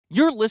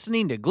You're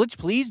listening to Glitch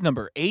Please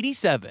number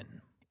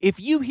 87. If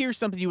you hear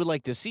something you would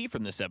like to see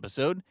from this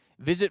episode,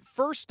 visit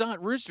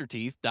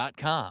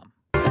first.roosterteeth.com.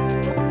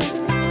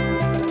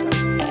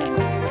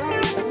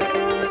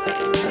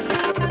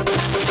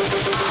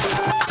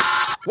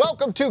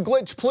 Welcome to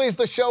Glitch Please,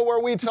 the show where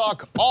we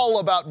talk all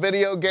about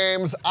video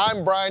games.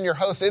 I'm Brian, your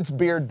host. It's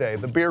Beard Day.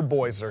 The Beard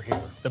Boys are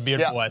here. The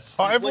Beard Boys.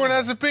 Oh, everyone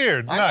has a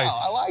beard. I Nice. know,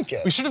 I like it.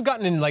 We should have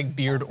gotten in like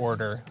beard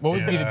order. What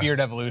would be the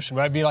beard evolution?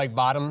 Would I be like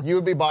bottom? You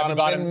would be bottom,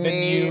 then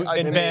me, you,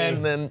 then Ben,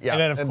 and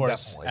then of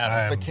course definitely. Adam. I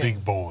am The king.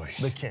 big boy.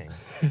 The king.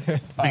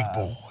 Big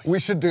boy. We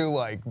should do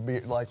like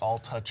all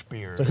touch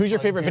beard. So who's your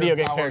favorite video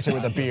game character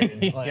with a beard?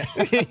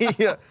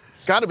 Yeah.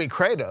 Got to be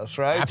Kratos,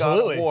 right?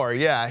 Absolutely. God of War,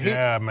 yeah.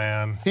 Yeah,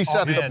 man. He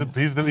said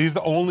he's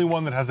the only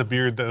one that has a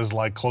beard that is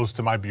like close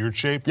to my beard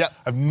shape. Yep.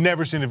 I've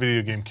never seen a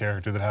video game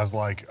character that has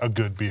like a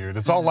good beard.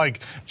 It's all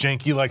like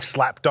janky, like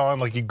slapped on,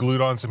 like you glued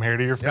on some hair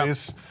to your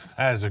face.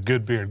 That is a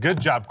good beard.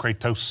 Good job,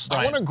 Kratos.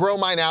 I want to grow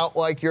mine out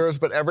like yours,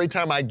 but every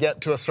time I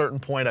get to a certain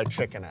point, I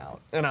chicken out.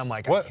 And I'm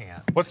like, What? I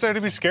can't. What's there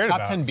to be scared Top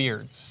about? 10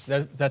 beards.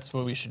 That's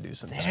what we should do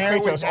sometime.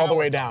 Kratos all the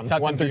way down,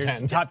 Top 1 10 through beards,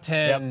 10. Top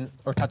 10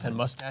 or top 10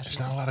 mustaches.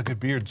 There's not a lot of good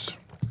beards.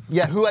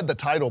 Yeah, who had the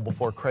title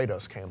before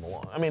Kratos came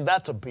along? I mean,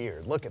 that's a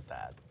beard. Look at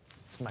that.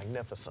 It's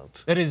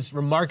magnificent. That is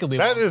remarkably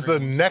That long is for a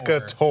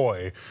NECA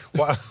toy.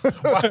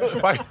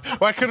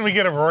 Why couldn't we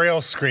get a rail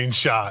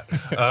screenshot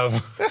of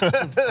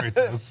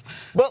Kratos?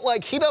 But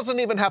like, he doesn't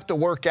even have to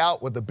work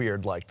out with a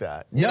beard like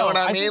that. You know what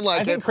I mean?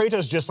 I think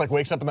Kratos just like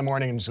wakes up in the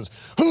morning and just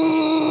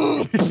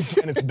and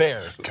it's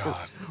there.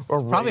 God.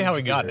 Probably how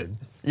we got it.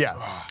 Yeah.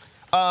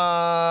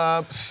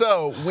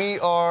 So we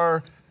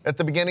are at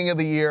the beginning of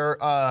the year.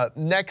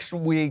 Next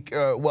week,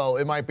 well,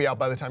 it might be out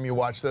by the time you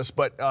watch this,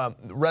 but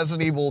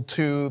Resident Evil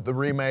 2, the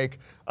remake,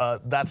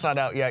 that's not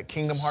out yet.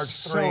 Kingdom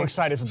Hearts 3. So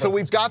excited for both So those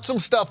we've got some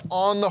stuff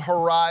on the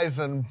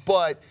horizon,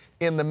 but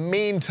in the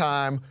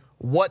meantime,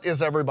 what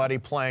is everybody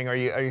playing? Are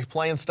you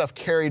playing stuff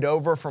carried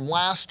over from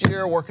last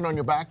year, working on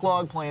your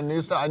backlog, playing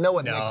new stuff? I know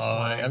what Nick's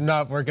playing. I'm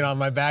not working on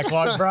my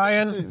backlog,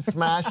 Brian.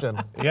 Smashing.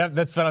 Yep,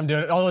 that's what I'm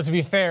doing. Although, to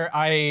be fair,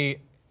 I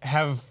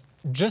have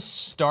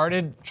just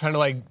started trying to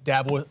like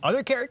dabble with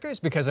other characters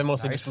because I've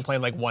mostly just been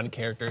playing like one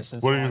character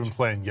since What have you launch. been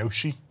playing?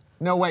 Yoshi?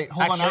 No, wait,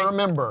 hold on, I Actually-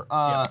 remember.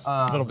 Yes,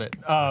 a little bit.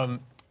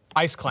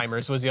 Ice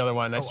Climbers was the other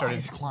one I started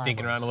Ice thinking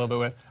Climbers. around a little bit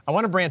with. I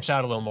want to branch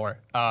out a little more.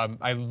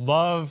 I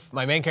love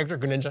my main character,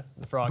 Greninja,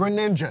 the frog.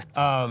 Greninja.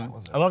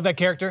 I love that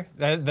character.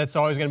 That's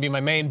always going to be my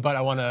main, but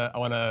I want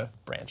to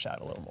branch out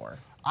a little more.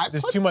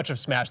 There's too much of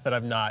Smash that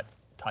I'm not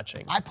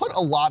touching. I put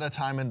a lot of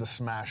time into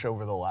Smash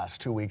over the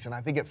last 2 weeks, and I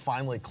think it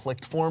finally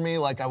clicked for me.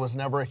 Like, I was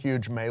never a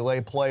huge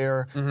Melee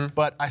player,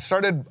 but I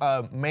started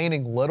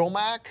maining Little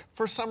Mac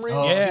for some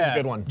reason. yeah. He's a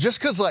good one. Just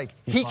because, like,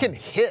 he can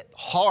hit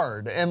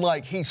hard, and,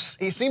 like, he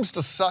seems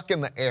to suck in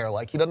the air.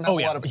 Like, he doesn't have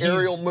a lot of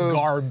aerial He's moves.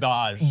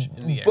 garbage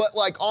in the air. But,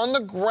 like, on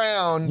the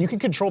ground... You can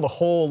control the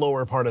whole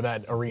lower part of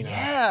that arena.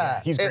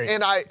 Yeah. He's great.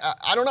 And I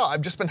don't know,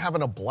 I've just been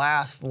having a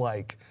blast,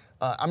 like...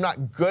 I'm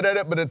not good at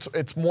it, but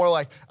it's more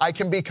like I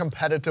can be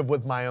competitive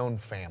with my own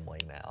family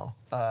now.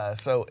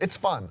 So it's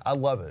fun. I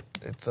love it.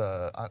 It's,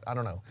 I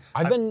don't know.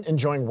 I've been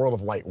enjoying World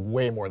of Light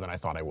way more than I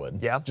thought I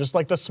would. Yeah? Just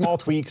like the small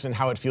tweaks and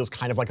how it feels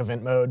kind of like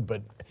event mode,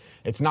 but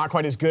it's not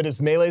quite as good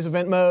as Melee's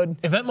event mode.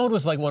 Event mode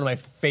was like one of my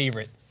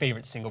favorite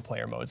single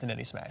player modes in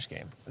any Smash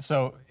game.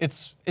 So it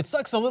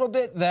sucks a little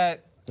bit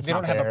that they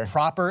don't not have there. a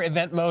proper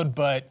event mode,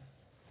 but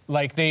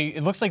like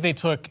it looks like they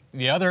took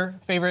the other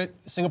favorite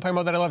single player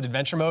mode that I loved,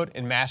 adventure mode,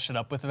 and mashed it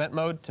up with event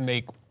mode to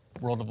make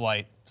World of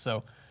Light.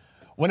 So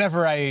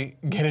whenever I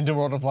get into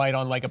World of Light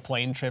on like a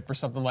plane trip or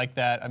something like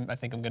that, I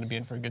think I'm going to be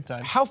in for a good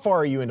time. How far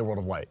are you into World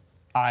of Light?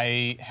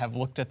 I have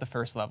looked at the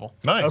first level.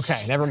 Nice.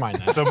 Okay, never mind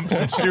that. Some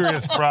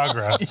serious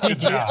progress. Good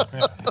job.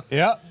 Yeah.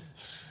 Yep.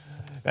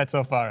 That's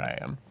how far I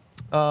am.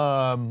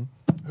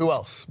 Who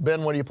else?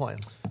 Ben, what are you playing?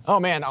 Oh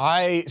man,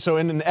 so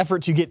in an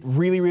effort to get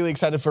really, really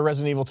excited for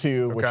Resident Evil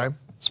 2, which, Okay.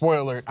 spoiler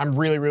alert, I'm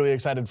really, really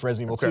excited for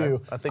Resident Evil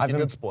 2. I think I've you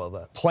been did spoil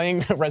that.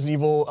 playing Resident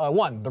Evil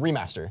 1, the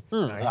remaster.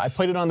 Nice. I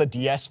played it on the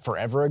DS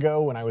forever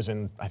ago when I was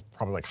in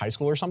probably like high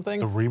school or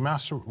something. The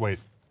remaster? Wait.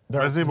 The-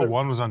 Resident Evil the-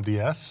 1 was on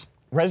DS?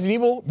 Resident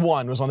Evil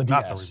 1 was on the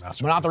Not the DS.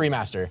 remaster. But not the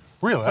remaster.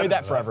 Really? I Played didn't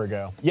that know forever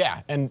ago.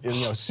 Yeah, and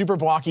super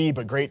blocky,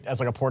 but great as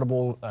like a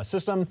portable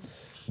system.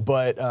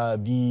 But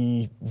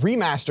the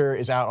remaster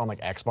is out on like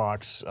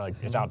Xbox.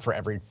 It's out for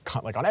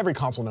on every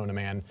console known to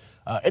man.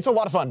 It's a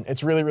lot of fun.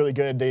 It's really, really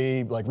good.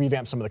 They like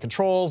revamped some of the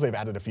controls. They've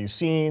added a few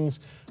scenes.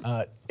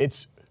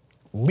 It's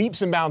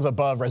leaps and bounds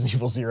above Resident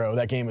Evil 0.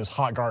 That game is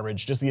hot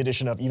garbage. Just the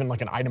addition of even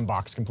like an item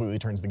box completely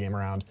turns the game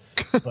around.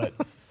 But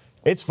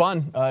it's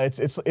fun.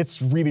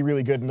 It's really,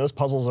 really good. And those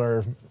puzzles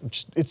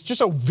it's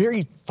just a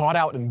very thought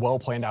out and well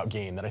planned out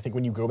game that I think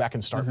when you go back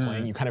and start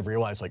playing, you kind of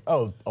realize like,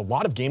 oh, a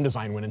lot of game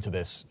design went into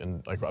this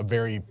in like a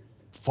very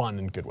fun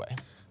and good way.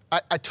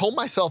 I told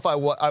myself I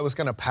was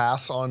going to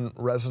pass on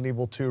Resident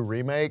Evil 2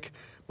 Remake,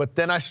 but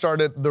then I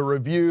started, the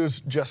reviews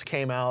just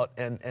came out,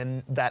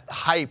 and that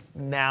hype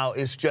now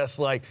is just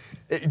like,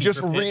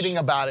 just reading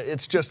about it,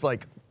 it's just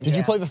like, Did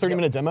you play the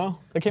 30-minute demo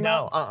that came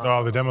out?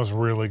 Oh, the demo's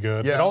really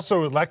good. Yeah. And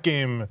also, that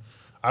game,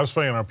 I was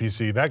playing on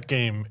PC. That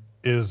game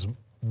is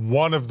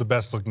one of the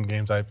best looking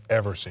games I've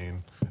ever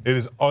seen. It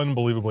is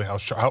unbelievably how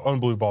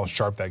unbelievable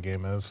sharp that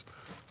game is.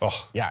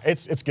 Oh. Yeah,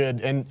 it's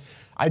good. And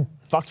I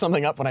fucked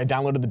something up when I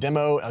downloaded the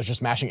demo. I was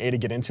just mashing A to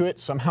get into it.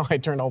 Somehow I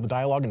turned all the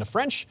dialogue into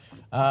French.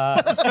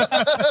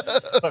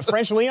 But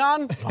French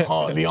Leon?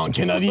 Oh, Leon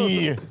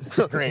Kennedy.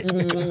 It's great.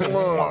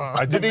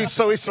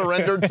 So he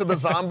surrendered to the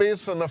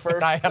zombies in the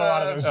first. I had a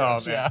lot of those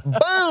jokes, yeah.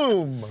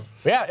 Boom!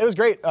 Yeah, it was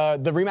great.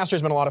 The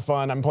remaster's been a lot of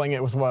fun. I'm playing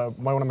it with one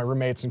of my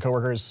roommates and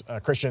coworkers,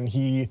 Christian.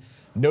 He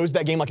knows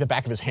that game like the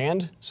back of his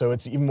hand, so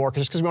it's even more,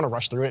 just because we want to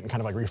rush through it and kind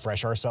of like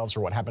refresh ourselves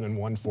for what happened in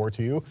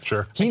 1.4.2.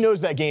 Sure. He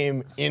knows that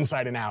game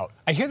inside and out.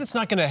 I hear that's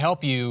not going to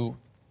help you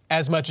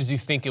as much as you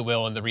think it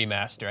will in the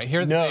remaster. I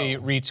hear that they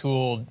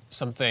retooled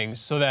some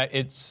things so that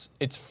it's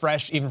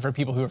fresh even for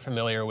people who are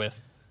familiar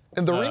with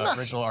And the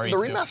original RE2.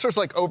 remaster's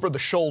like over the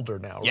shoulder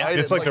now, Yeah. right?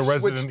 It's It, like the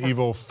switched Resident from-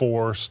 Evil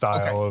 4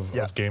 style Okay,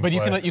 of gameplay.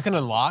 But you can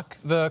unlock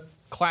the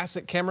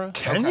classic camera.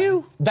 Can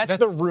you? That's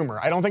the rumor.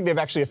 I don't think they've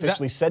actually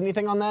officially said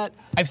anything on that.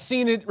 I've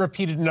seen it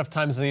repeated enough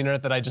times on the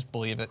internet that I just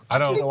believe it. I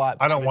seen it a lot.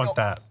 don't want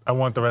that. I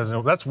want the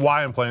Resident Evil. That's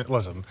why I'm playing.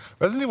 Listen,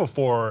 Resident Evil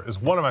 4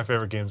 is one of my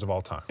favorite games of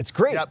all time. It's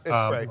great. Yep,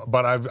 it's great.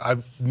 But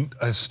I've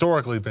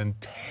historically been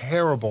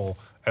terrible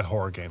at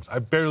horror games. I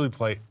barely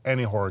play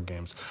any horror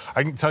games.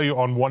 I can tell you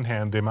on one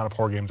hand the amount of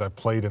horror games I've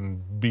played and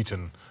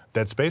beaten.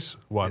 Dead Space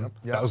 1, Yep.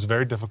 that was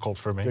very difficult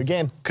for me. Good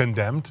game.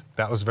 Condemned,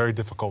 that was very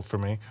difficult for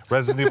me.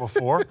 Resident Evil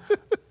 4,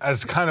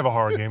 as kind of a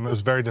horror game, it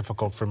was very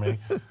difficult for me.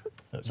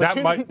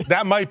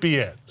 That might be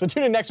it. So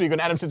tune in next week when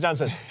Adam sits down and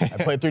says,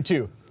 I played through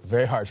 2.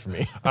 Very hard for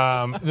me.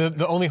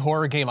 The only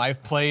horror game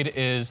I've played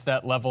is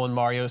that level in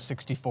Mario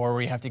 64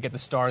 where you have to get the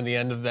star in the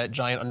end of that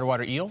giant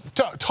underwater eel.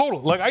 Total.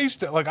 Like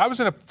I was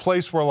in a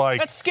place where like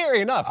That's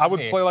scary enough. I would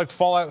play like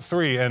Fallout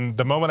 3, and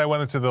the moment I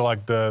went into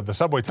the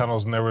subway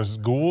tunnels and there was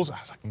ghouls, I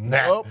was like,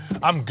 nah, Nope.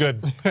 I'm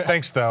good.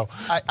 Thanks though.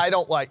 I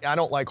don't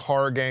like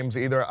horror games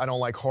either. I don't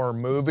like horror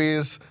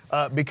movies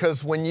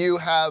because when you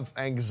have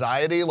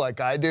anxiety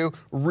like I do,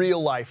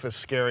 real life is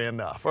scary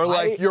enough. Or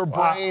like your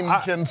brain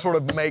can sort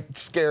of make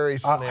scary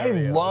scenarios.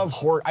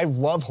 I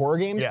love horror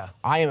games. Yeah.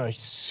 I am a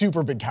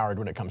super big coward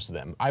when it comes to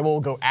them. I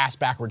will go ass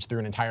backwards through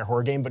an entire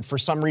horror game, but for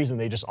some reason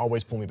they just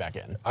always pull me back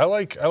in. I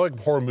like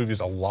horror movies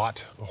a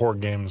lot. Horror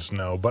games,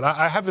 no. But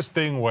I have this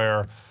thing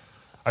where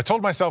I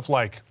told myself,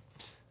 like,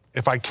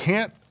 if I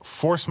can't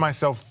force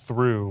myself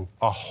through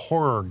a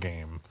horror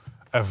game,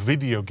 a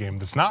video game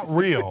that's not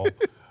real,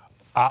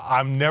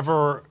 I'm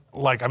never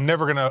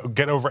gonna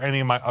get over any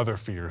of my other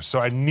fears. So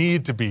I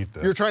need to beat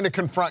this. You're trying to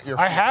confront your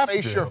I fears, have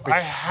face to. your fears. I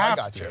have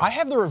got to. you. I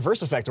have the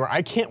reverse effect where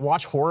I can't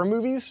watch horror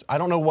movies. I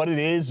don't know what it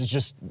is. It's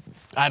just,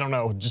 I don't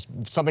know, just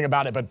something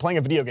about it. But playing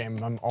a video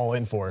game, I'm all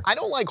in for. I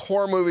don't like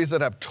horror movies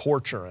that have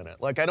torture in it.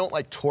 Like I don't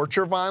like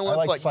torture I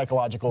violence. like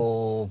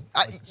psychological,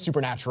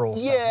 supernatural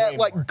stuff. Yeah, way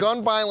like more.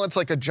 gun violence,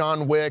 like a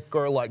John Wick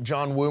or like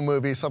John Woo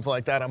movie, something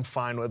like that. I'm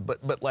fine with,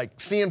 but like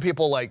seeing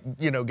people like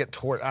get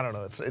tortured. I don't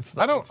know. It's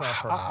not for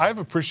me. I have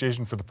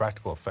appreciation for the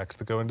practical effects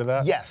that go into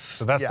that. Yes,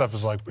 So that stuff yes.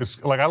 is like,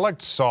 it's like I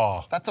liked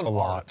Saw. That's an a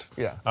lot. art,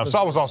 yeah.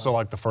 Saw was also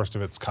like the first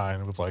of its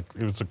kind. It was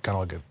kind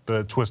of like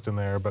the twist in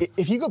there. But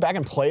If you go back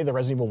and play the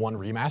Resident Evil 1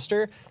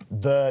 remaster,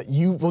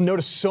 you will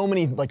notice so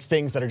many like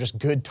things that are just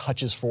good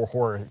touches for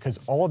horror because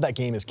all of that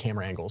game is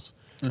camera angles.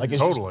 Like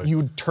it's Totally. just,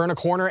 you turn a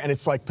corner and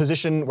it's like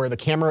position where the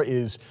camera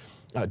is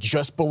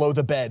just below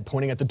the bed,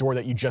 pointing at the door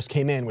that you just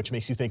came in, which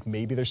makes you think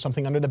maybe there's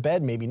something under the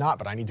bed, maybe not,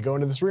 but I need to go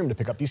into this room to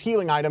pick up these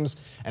healing items.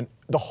 And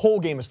the whole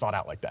game is thought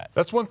out like that.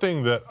 that's one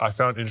thing that I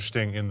found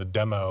interesting in the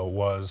demo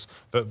was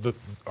the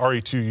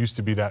RE2 used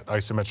to be that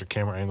isometric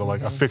camera angle,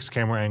 like a fixed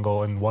camera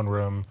angle in one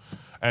room.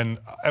 And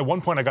at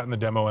one point I got in the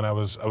demo and I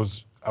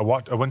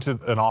went to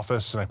an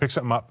office and I picked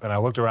something up and I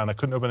looked around. I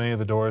couldn't open any of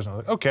the doors. And I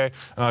was like, okay.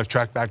 And I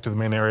tracked back to the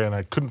main area and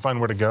I couldn't find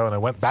where to go. And I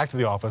went back to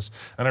the office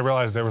and I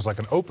realized there was like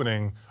an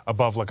opening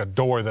above like a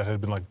door that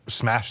had been like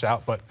smashed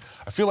out. But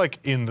I feel like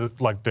in the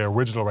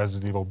original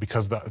Resident Evil,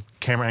 because the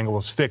camera angle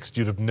was fixed,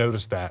 you'd have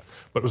noticed that.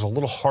 But it was a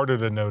little harder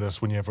to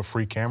notice when you have a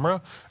free camera.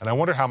 And I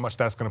wonder how much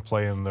that's going to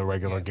play in the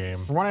regular game.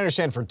 From what I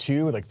understand, for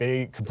 2, like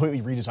they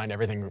completely redesigned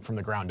everything from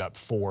the ground up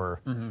so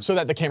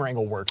that the camera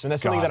angle works, and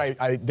that's something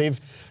that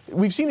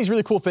we've seen these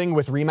really cool thing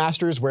with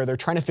remasters where they're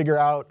trying to figure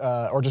out,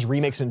 or just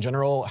remakes in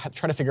general,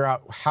 trying to figure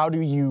out how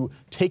do you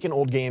take an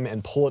old game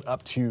and pull it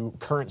up to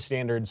current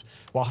standards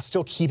while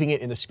still keeping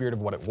it in the spirit of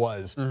what it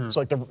was. So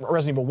like the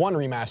Resident Evil 1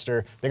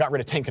 remaster, they got rid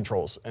of tank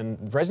controls, and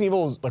Resident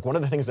Evil is like one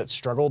of the things that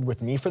struggled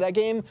with me for that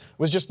game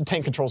was just the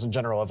tank controls in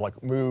general of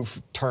like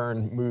move,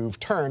 turn, move,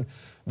 turn.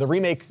 The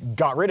remake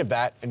got rid of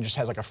that and just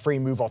has like a free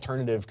move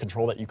alternative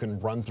control that you can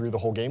run through the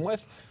whole game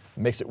with.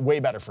 Makes it way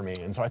better for me,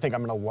 and so I think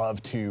I'm gonna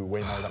love 2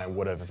 way more than I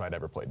would have if I'd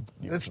ever played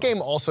the This original.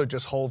 game also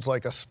just holds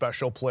like a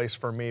special place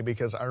for me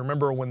because I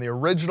remember when the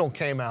original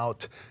came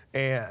out,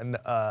 and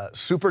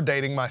super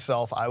dating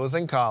myself. I was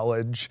in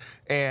college,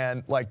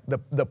 and like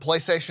the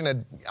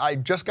PlayStation I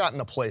just gotten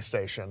a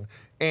PlayStation,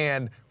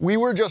 and we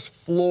were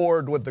just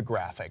floored with the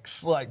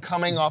graphics, like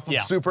coming off of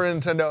Super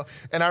Nintendo.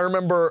 And I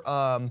remember,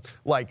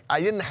 like I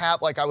didn't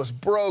have, like I was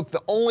broke.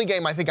 The only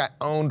game I think I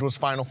owned was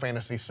Final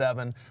Fantasy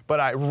VII, but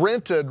I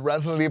rented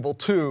Resident Evil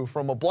 2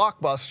 from a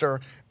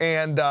Blockbuster,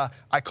 and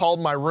I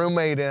called my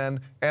roommate in,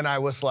 and I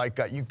was like,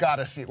 you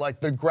gotta see, like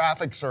the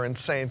graphics are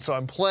insane. So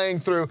I'm playing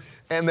through,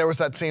 and there was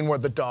that scene where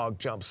the dog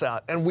jumps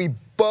out, and we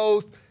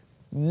both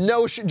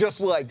just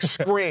like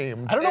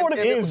screamed. I don't know what it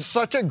is. It was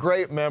such a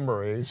great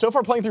memory. So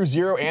far playing through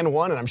 0 and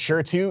 1, and I'm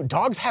sure 2,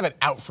 dogs have it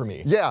out for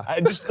me. Yeah.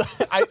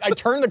 I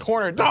turn the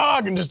corner,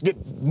 dog, and just get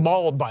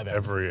mauled by them.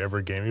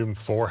 Every game, even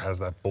 4 has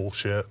that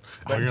bullshit.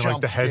 That You're in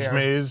like the hedge scare.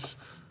 maze.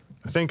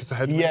 I think it's a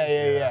hedge maze.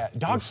 Yeah.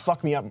 Dogs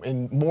fuck me up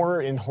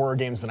more in horror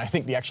games than I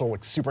think the actual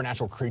like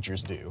supernatural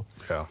creatures do.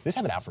 Yeah. They just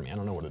have it out for me. I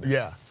don't know what it is.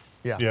 Yeah.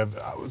 Yeah,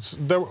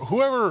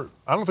 whoever,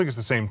 I don't think it's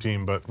the same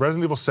team, but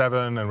Resident Evil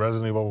 7 and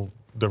Resident Evil,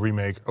 the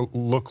remake,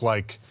 look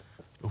like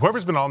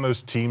whoever's been on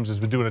those teams has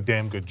been doing a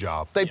damn good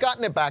job. They've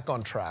gotten it back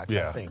on track, I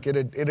Yeah. think.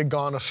 It had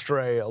gone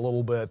astray a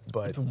little bit,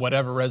 but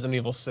Whatever Resident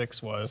Evil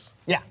 6 was.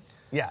 yeah.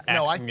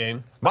 Action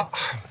game. I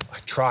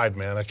tried,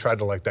 man. I tried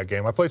to like that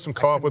game. I played some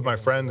co-op with my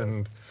friend,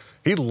 and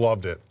he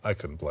loved it. I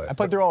couldn't play it. I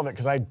played through all of it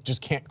because I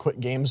just can't quit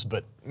games,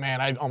 but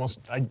man,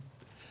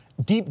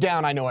 deep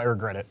down I know I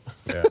regret it.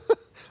 Yeah.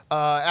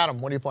 Adam,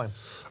 what are you playing?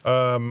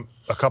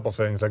 A couple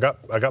things. I got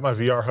my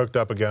VR hooked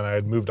up again. I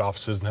had moved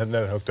offices and hadn't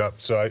had it hooked up,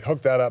 so I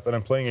hooked that up, and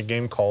I'm playing a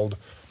game called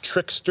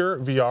Trickster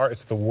VR.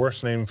 It's the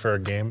worst name for a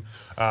game,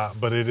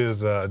 but it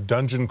is a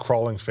dungeon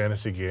crawling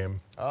fantasy game.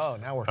 Oh,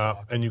 now we're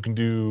talking. And you can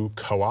do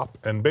co-op,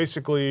 and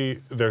basically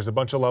there's a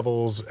bunch of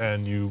levels,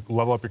 and you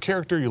level up your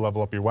character, you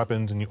level up your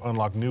weapons, and you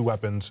unlock new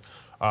weapons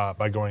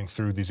by going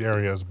through these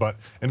areas. But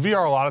in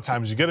VR, a lot of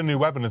times you get a new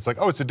weapon, it's like,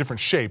 oh, it's a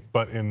different shape.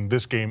 But in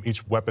this game,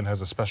 each weapon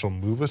has a special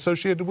move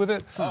associated with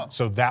it. Oh.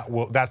 So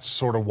that's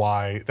sort of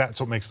why,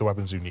 that's what makes the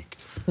weapons unique.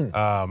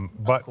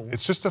 But cool.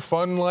 it's just a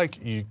fun,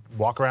 like, you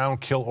walk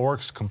around, kill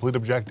orcs, complete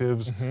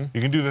objectives.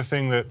 You can do the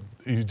thing that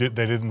they did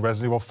in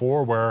Resident Evil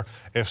 4, where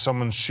if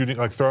someone's shooting,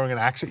 like throwing an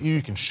axe at you,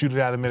 you can shoot it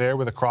out of midair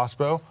with a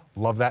crossbow.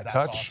 Love that That's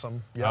touch.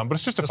 awesome. Yeah. But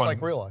it's just a fun,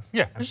 like real life.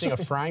 Yeah, I'm it's seeing a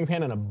just frying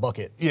pan and a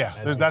bucket. yeah,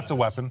 as the that's a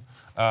weapons.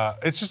 weapon.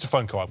 It's just a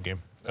fun co-op game.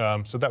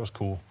 So that was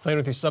cool. Playing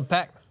with your sub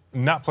pack.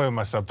 Not playing with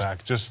my sub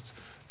pack, just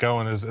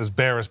going as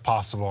bare as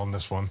possible on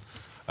this one.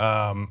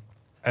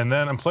 And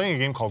then I'm playing a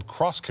game called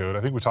Crosscode.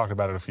 I think we talked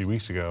about it a few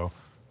weeks ago.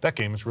 That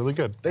game is really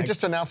good. They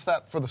just announced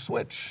that for the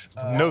Switch.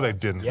 No, they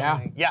didn't. Yeah.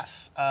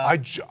 Yes. I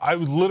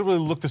literally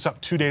looked this up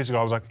 2 days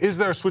ago. I was like, is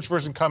there a Switch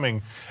version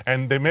coming?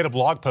 And they made a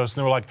blog post,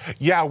 and they were like,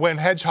 yeah, when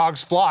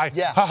hedgehogs fly.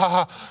 Yeah. Ha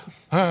ha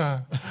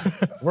ha.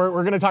 We're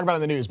going to talk about it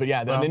in the news, but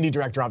yeah, an indie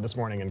direct dropped this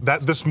morning. And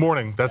This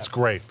morning, that's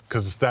great,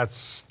 because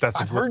that's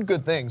I've heard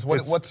good things.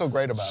 What's so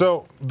great about it?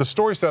 So the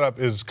story setup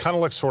is kind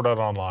of like Sword Art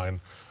Online,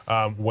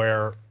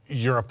 where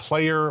you're a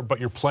player,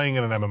 but you're playing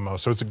in an MMO.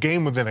 So it's a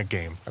game within a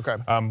game. Okay.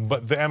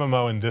 But the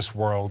MMO in this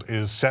world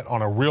is set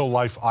on a real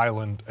life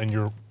island, and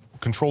you're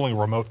controlling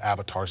remote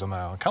avatars on the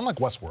island, kind of like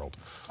Westworld.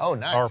 Oh,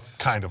 nice.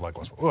 Or kind of like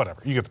Westworld,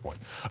 whatever, you get the point.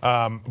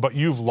 But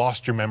you've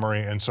lost your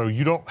memory, and so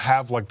you don't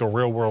have like the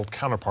real world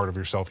counterpart of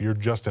yourself. You're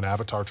just an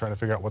avatar trying to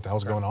figure out what the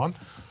hell's going on.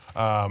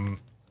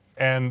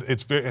 And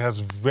it has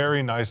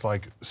very nice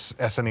like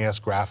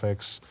SNES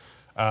graphics,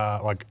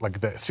 like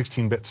the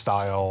 16-bit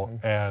style,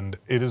 and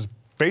it is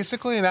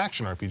basically an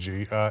action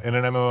RPG in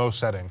an MMO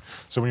setting.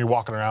 So when you're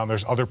walking around,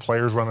 there's other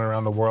players running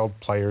around the world,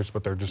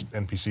 but they're just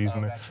NPCs,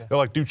 and gotcha. they'll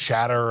like do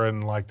chatter,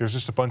 and like there's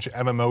just a bunch of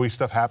MMO-y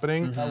stuff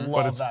happening. I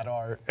love that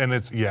art. And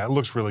it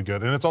looks really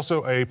good. And it's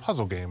also a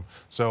puzzle game.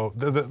 So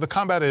the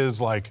combat is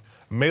like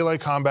melee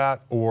combat,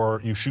 or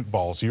you shoot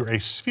balls. You're a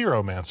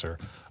spheromancer.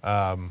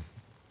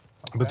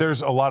 But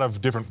there's a lot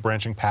of different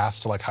branching paths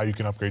to like how you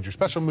can upgrade your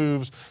special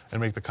moves and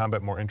make the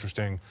combat more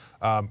interesting.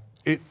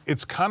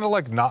 It's kind of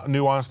like not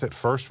nuanced at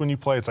first when you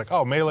play. It's like,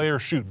 oh, melee or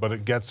shoot, but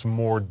it gets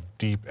more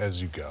deep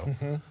as you go.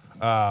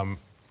 And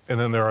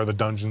then there are the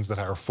dungeons that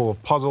are full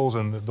of puzzles,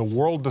 and the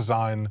world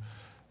design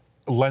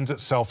lends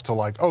itself to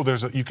like, oh,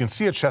 you can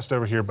see a chest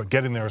over here, but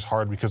getting there is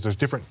hard because there's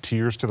different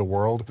tiers to the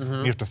world.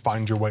 You have to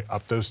find your way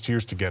up those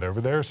tiers to get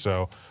over there.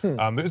 So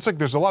it's like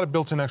there's a lot of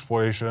built-in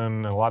exploration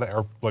and a lot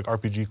of like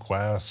RPG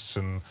quests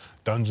and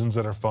dungeons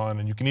that are fun,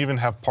 and you can even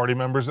have party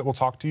members that will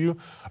talk to you,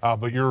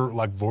 but your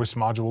like voice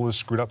module is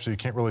screwed up, so you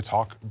can't really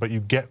talk, but you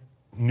get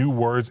new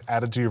words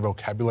added to your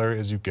vocabulary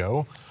as you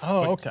go.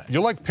 Oh, okay.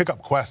 You'll like pick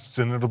up quests,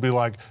 and it'll be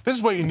like, this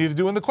is what you need to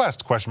do in the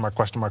quest, question mark,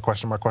 question mark,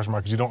 question mark, question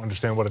mark, because you don't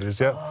understand what it is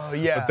yet. Oh,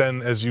 yeah. But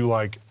then as you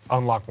like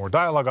unlock more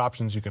dialogue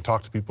options, you can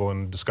talk to people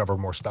and discover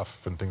more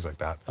stuff and things like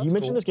that. you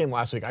mentioned this game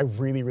last week. I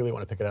really, really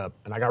want to pick it up,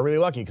 and I got really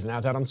lucky because now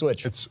it's out on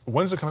Switch.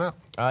 When's it coming out?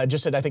 It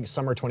just said, I think,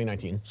 summer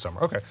 2019.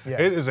 Summer, okay.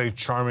 Yeah. It is a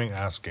charming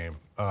ass game.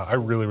 I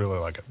really, really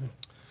like it.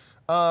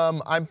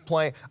 I'm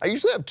playing. I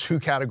usually have two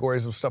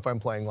categories of stuff I'm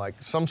playing,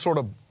 like some sort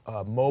of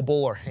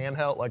mobile or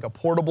handheld, like a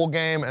portable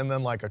game, and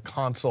then like a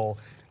console.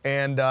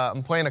 And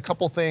I'm playing a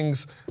couple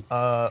things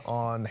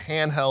on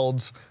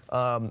handhelds.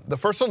 The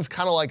first one's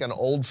kind of like an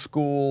old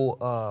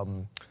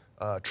school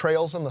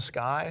Trails in the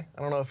Sky.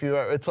 I don't know if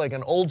it's like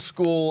an old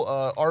school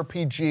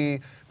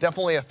RPG,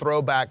 definitely a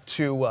throwback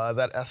to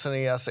that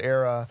SNES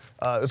era.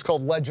 It's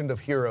called Legend of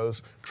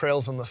Heroes,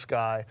 Trails in the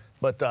Sky.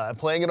 But I'm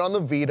playing it on the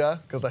Vita,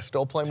 because I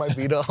still play my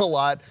Vita a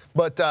lot.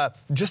 But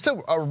just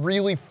a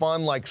really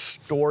fun, like,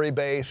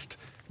 story-based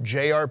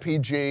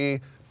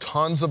JRPG,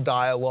 tons of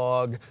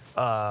dialogue,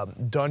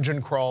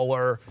 dungeon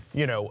crawler,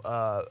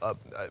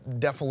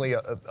 definitely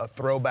a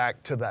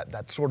throwback to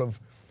that sort of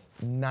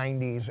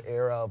 90s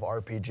era of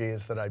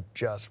RPGs that I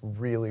just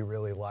really,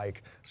 really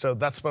like. So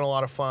that's been a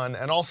lot of fun.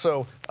 And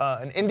also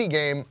an indie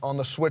game on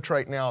the Switch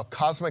right now,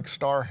 Cosmic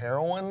Star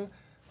Heroine,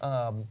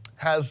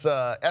 has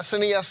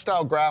SNES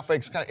style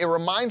graphics. It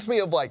reminds me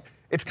of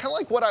it's kind of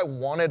like what I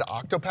wanted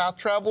Octopath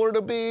Traveler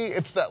to be.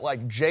 It's that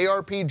like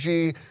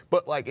JRPG,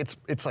 but like it's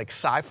like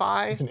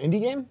sci-fi. It's an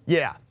indie game?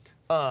 Yeah.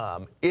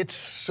 It's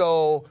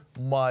so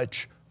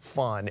much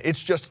fun.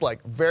 It's just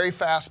like very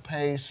fast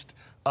paced.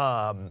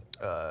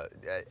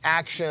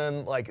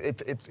 Action, like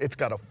it's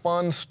got a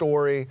fun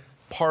story,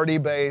 party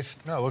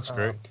based. No, it looks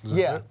great.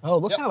 Yeah. Oh,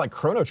 it looks kind of like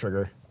Chrono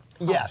Trigger.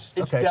 Yes,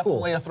 it's Okay,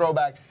 definitely cool. a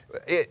throwback.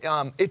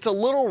 It's a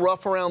little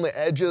rough around the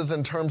edges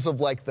in terms of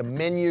like the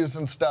menus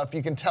and stuff.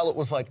 You can tell it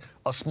was like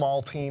a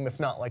small team, if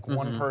not like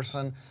one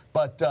person.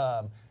 But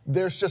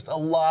there's just a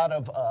lot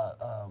of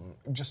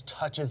just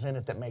touches in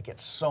it that make it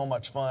so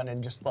much fun,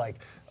 and just like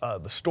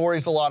the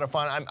story's a lot of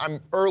fun. I'm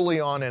early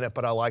on in it,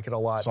 but I like it a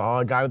lot. Saw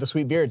a guy with a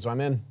sweet beard, so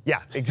I'm in.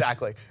 Yeah,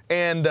 exactly.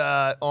 And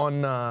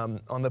on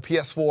the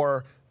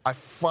PS4, I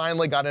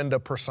finally got into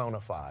Persona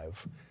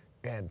 5,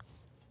 and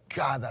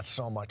God, that's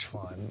so much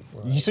fun.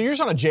 So you're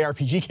just on a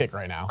JRPG kick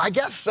right now. I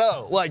guess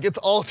so. Like it's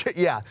all,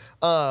 yeah.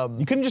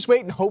 You couldn't just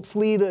wait and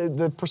hopefully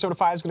the Persona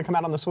 5 is going to come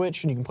out on the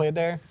Switch and you can play it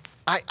there?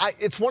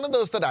 It's one of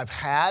those that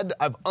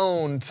I've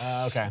owned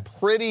okay.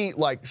 pretty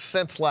like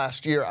since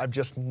last year. I've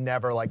just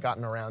never like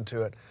gotten around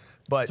to it.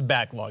 But It's a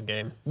backlog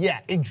game.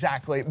 yeah,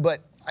 exactly. But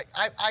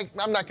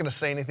I'm not going to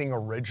say anything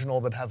original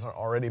that hasn't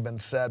already been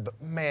said.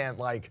 But man,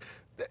 like,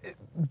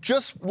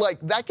 just like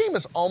that game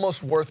is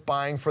almost worth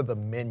buying for the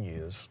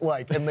menus,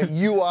 like, and the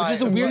UI. Which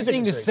is a weird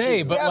thing to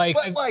say, but Yeah, like,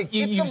 but, like,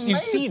 it's you've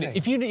seen amazing.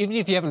 it. Even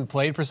if you haven't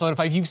played Persona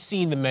 5, you've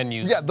seen the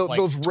menus. Yeah, like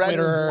those red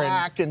Twitter and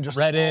black and just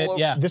Reddit. all over.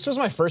 Yeah. This was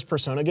my first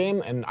Persona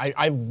game, and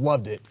I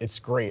loved it. It's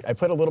great. I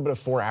played a little bit of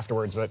 4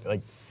 afterwards, but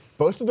like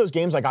both of those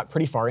games I got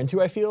pretty far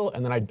into, I feel,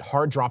 and then I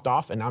hard dropped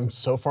off, and I'm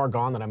so far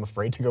gone that I'm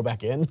afraid to go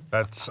back in.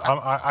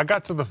 I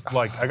got through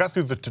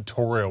the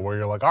tutorial where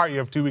you're like, all right, you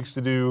have 2 weeks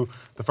to do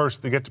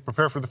to get to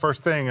prepare for the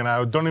first thing, and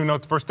I don't even know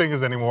what the first thing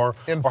is anymore,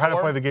 In or how to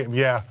 4? play the game.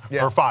 Yeah,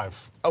 Yeah. or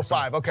 5. Oh,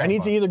 5. Okay. I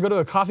need to either go to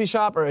a coffee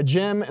shop or a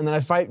gym, and then I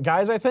fight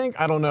guys, I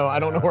think. I don't know. I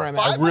don't know where I'm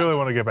I at. really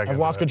want to get back. I've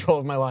into lost that. control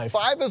of my life.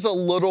 5 is a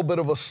little bit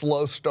of a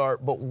slow start,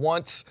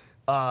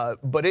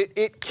 but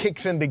it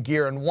kicks into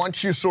gear, and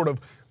once you sort of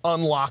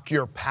unlock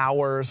your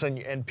powers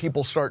and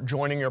people start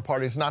joining your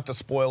parties, not to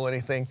spoil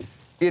anything,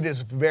 it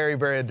is very,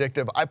 very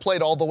addictive. I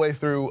played all the way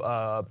through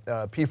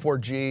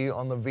P4G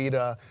on the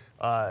Vita.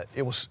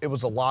 It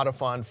was a lot of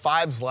fun.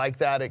 5's like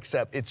that,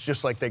 except it's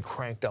just like they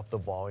cranked up the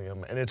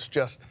volume, and it's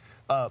just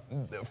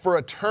for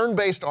a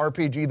turn-based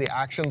RPG, the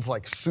action's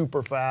like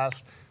super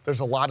fast.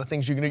 There's a lot of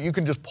things you can do. You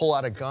can just pull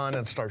out a gun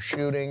and start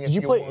shooting. Did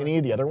you play any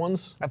of the other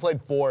ones? I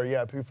played 4,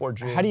 yeah,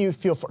 P4G. How do you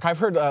feel? I've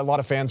heard a lot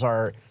of fans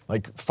are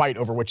like fight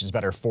over which is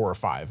better, 4 or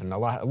 5, and a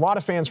lot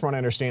of fans, from what I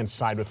understand,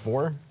 side with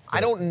 4.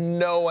 I don't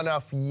know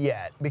enough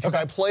yet because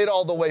I played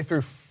all the way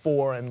through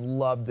 4 and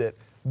loved it.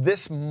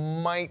 This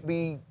might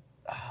be,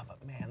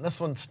 but man, this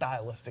one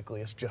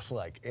stylistically is just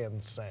like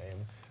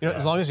insane. You know,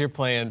 as long as you're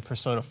playing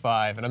Persona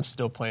 5 and I'm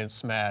still playing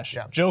Smash,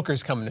 Yeah.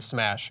 Joker's coming to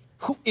Smash.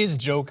 Who is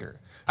Joker?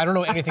 I don't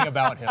know anything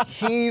about him.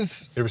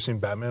 He's You ever seen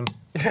Batman?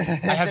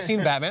 I have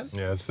seen Batman.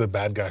 Yeah, it's the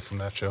bad guy from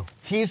that show.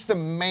 the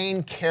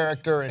main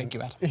character Thank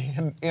you,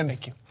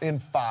 Ed. in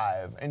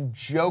 5, and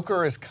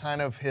Joker is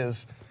kind of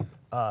his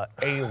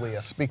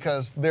alias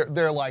because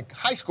they're like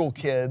high school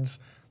kids,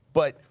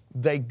 but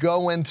they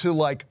go into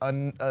like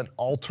an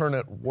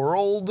alternate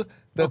world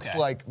that's Okay.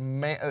 like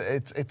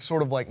it's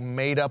sort of like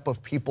made up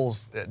of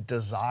people's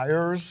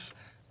desires.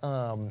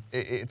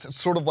 It's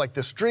sort of like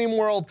this dream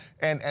world,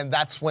 and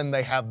that's when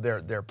they have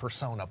their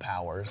persona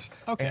powers.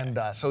 Okay. And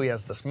so he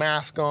has this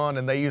mask on,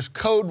 and they use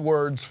code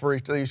words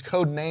they use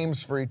code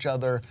names for each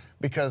other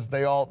because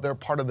they're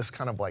part of this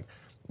kind of like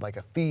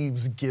a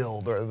thieves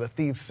guild or the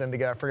thieves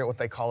syndicate. I forget what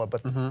they call it,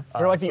 but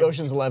They're like the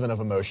Ocean's 11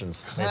 of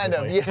emotions. kind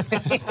of,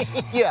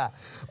 basically. yeah.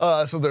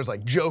 Yeah. So there's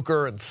like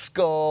Joker and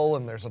Skull,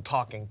 and there's a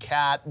talking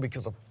cat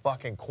because of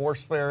fucking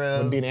course there is.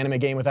 Wouldn't be an anime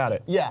game without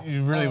it. Yeah.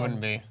 You really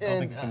wouldn't be. I don't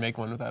think you and, can make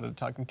one without a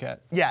talking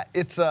cat. Yeah,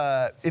 it's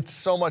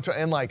so much,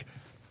 and like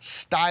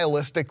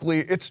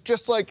stylistically, it's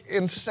just like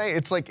insane.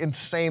 It's like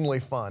insanely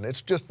fun.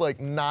 It's just like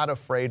not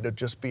afraid to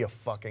just be a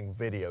fucking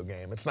video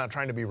game. It's not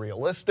trying to be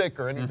realistic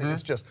or anything.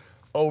 It's just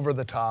over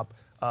the top.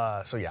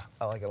 So yeah,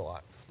 I like it a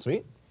lot.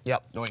 Sweet.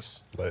 Yep.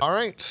 Nice. All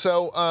right,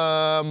 so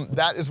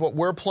that is what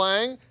we're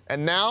playing.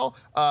 And now,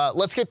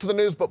 let's get to the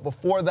news. But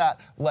before that,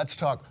 let's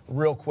talk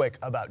real quick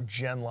about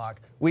Genlock.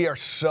 We are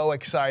so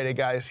excited,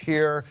 guys,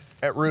 here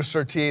at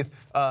Rooster Teeth.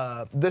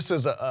 This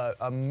is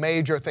a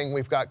major thing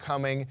we've got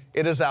coming.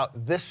 It is out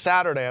this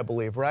Saturday, I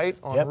believe, right?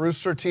 On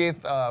Rooster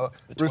Teeth,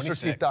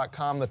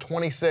 roosterteeth.com, the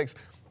 26th.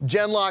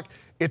 Genlock,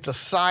 it's a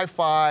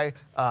sci-fi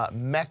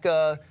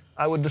mecha,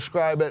 I would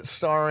describe it,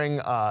 starring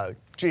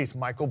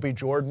Michael B.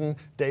 Jordan,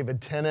 David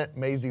Tennant,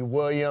 Maisie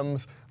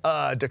Williams,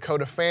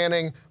 Dakota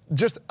Fanning,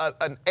 just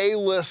an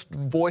A-list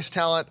voice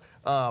talent.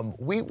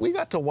 We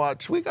got to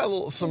watch. We got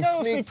some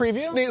sneak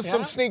previews.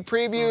 Some sneak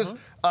previews.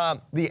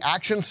 The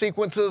action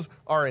sequences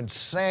are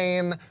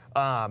insane.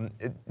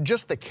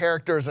 Just the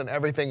characters and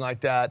everything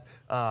like that.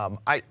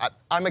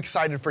 I'm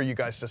excited for you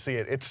guys to see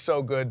it. It's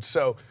so good.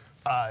 So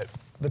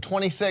the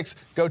 26th,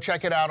 go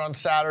check it out on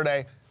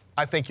Saturday.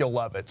 I think you'll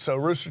love it. So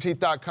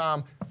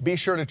roosterteeth.com. Be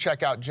sure to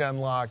check out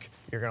Genlock.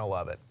 You're going to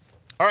love it.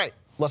 All right,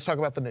 let's talk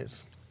about the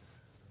news.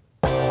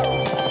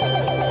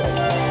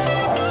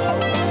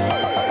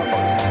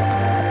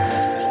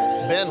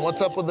 Ben,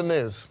 what's up with the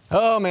news?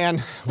 Oh,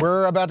 man.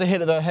 We're about to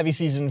hit the heavy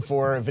season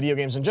for video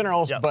games in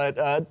general,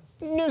 but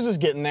news is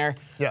getting there.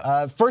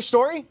 Yeah. First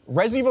story,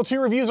 Resident Evil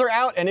 2 reviews are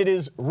out, and it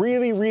is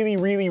really, really,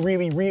 really,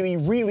 really, really,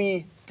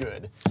 really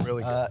good.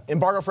 Really good.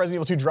 Embargo for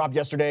Resident Evil 2 dropped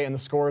yesterday, and the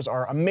scores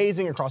are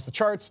amazing across the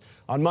charts.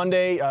 On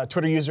Monday,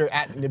 Twitter user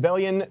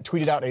 @Nibellion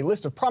tweeted out a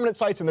list of prominent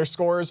sites and their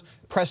scores.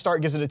 Press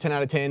Start gives it a 10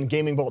 out of 10.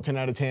 Gaming Bolt 10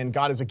 out of 10.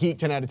 God is a Geek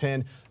 10 out of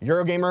 10.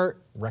 Eurogamer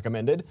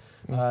recommended.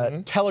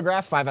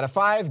 Telegraph 5 out of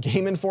 5.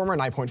 Game Informer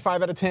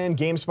 9.5 out of 10.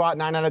 GameSpot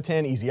 9 out of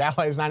 10. Easy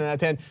Allies 9 out of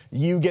 10.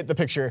 You get the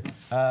picture.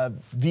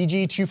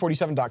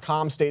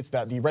 VG247.com states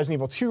that the Resident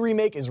Evil 2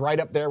 remake is right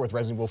up there with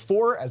Resident Evil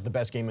 4 as the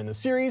best game in the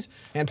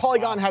series. And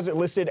Polygon has it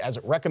listed as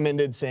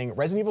recommended, saying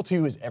Resident Evil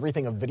 2 is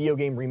everything a video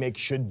game remake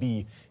should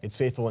be. It's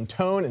faithful in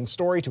tone and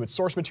story to its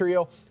source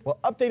material while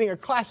updating a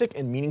classic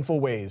in meaningful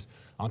ways.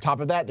 On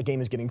top of that, the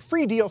game is getting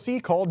free DLC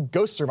called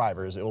Ghost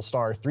Survivors. It will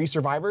star 3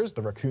 survivors,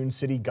 the Raccoon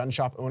City gun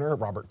shop owner,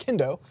 Robert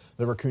Kindo,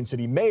 the Raccoon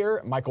City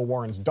mayor, Michael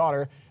Warren's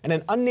daughter, and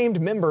an unnamed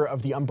member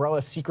of the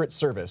Umbrella Secret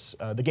Service.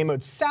 The game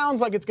mode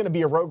sounds like it's going to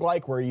be a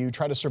roguelike where you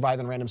try to survive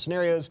in random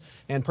scenarios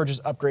and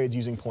purchase upgrades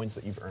using points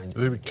that you've earned.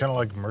 Is it kind of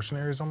like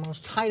Mercenaries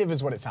almost? Kind of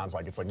is what it sounds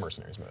like. It's like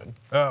Mercenaries mode.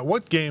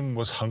 What game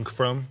was Hunk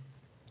from?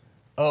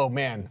 Oh,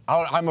 man.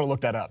 I'm going to look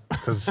that up.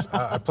 Because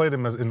I played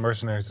him in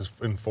Mercenaries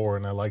in 4,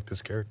 and I liked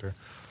his character.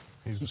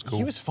 He was cool.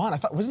 He was fun. I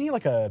thought, wasn't he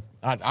like a?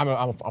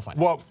 I'll find.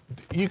 Well,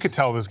 you could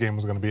tell this game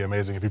was going to be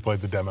amazing if you played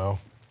the demo.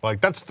 Like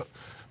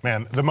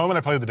the moment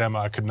I played the demo,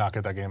 I could not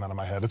get that game out of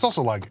my head. It's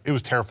also like it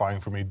was terrifying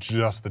for me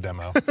just the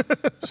demo.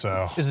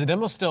 So Is the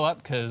demo still up?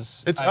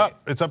 Because it's up.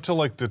 It's up till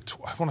like I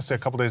want to say a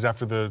couple days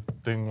after the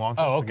thing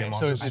launches. Oh, the okay. game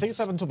So launches. I think it's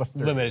up until the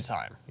 30th. limited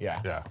time. Yeah.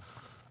 Yeah.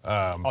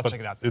 I'll check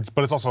it out.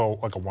 But it's also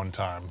like a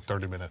one-time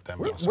 30-minute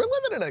demo. We're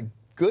living in a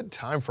good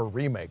time for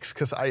remakes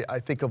because I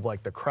think of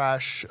like the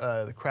Crash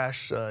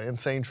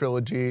Insane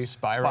Trilogy,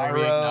 Spyro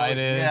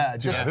Reignited. Yeah, I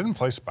just didn't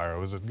play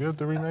Spyro. Is it good,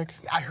 the remake?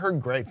 I heard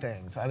great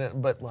things. I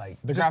didn't, but like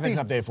The just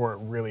graphics update for it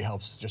really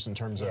helps just in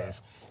terms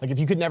of, like if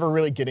you could never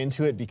really get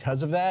into it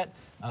because of that,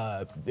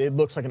 it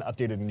looks like an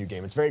updated new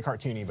game. It's very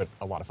cartoony, but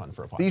a lot of fun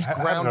for a player. These I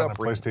had ground it on up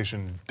a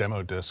PlayStation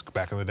demo disc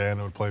back in the day,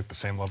 and it would play the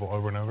same level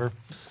over and over.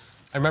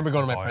 I remember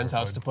going to That's my all I friend's ever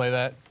house played. to play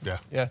that. Yeah.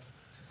 Yeah.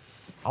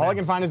 All I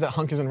can find is that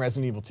Hunk is in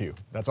Resident Evil 2.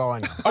 That's all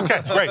I know.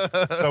 Okay, great.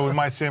 So we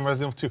might see him in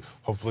Resident Evil 2.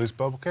 Hopefully he's a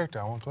playable character.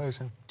 I want to play as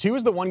him. 2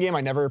 is the one game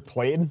I never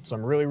played, so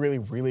I'm really, really,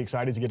 really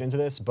excited to get into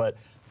this. But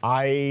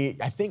I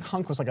think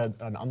Hunk was like an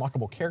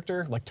unlockable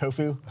character, like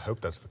Tofu. I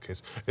hope that's the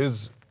case.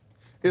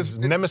 Is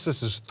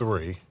Nemesis is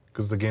 3,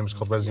 because the game's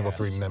called Resident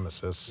Evil 3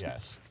 Nemesis.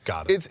 Yes.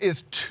 Got it.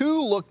 Is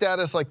 2 looked at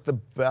as like the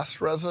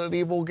best Resident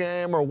Evil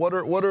game, or what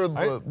are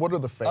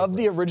the favorites? Of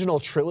the original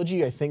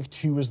trilogy, I think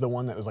 2 is the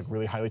one that was like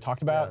really highly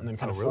talked about, and then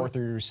kind of 4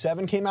 through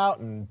 7 came out,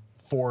 and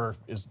 4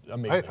 is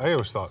amazing. I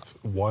always thought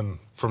 1,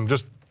 from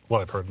just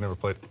what I've heard, never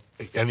played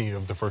any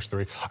of the first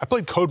 3. I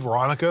played Code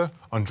Veronica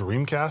on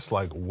Dreamcast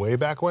like way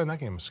back when. That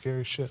game was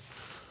scary as shit.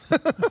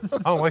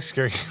 I don't like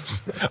scary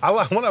games. I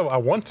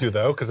want to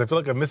though, because I feel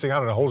like I'm missing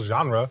out on a whole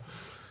genre.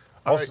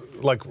 Also,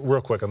 like real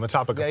quick on the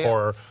topic of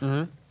horror,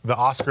 the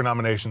Oscar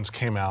nominations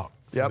came out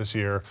for this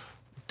year.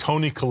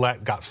 Toni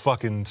Collette got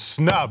fucking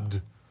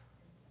snubbed.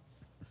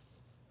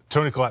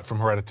 Toni Collette from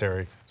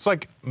Hereditary. It's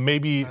like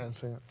maybe I didn't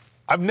see it.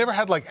 I've never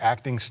had like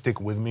acting stick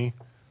with me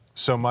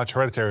so much.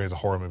 Hereditary is a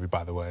horror movie,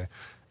 by the way,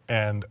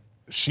 and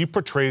she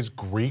portrays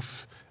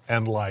grief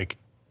and like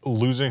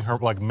losing her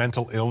like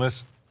mental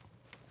illness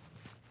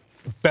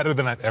better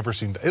than I've ever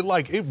seen.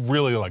 It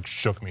really like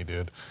shook me,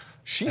 dude.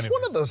 She's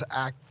one of those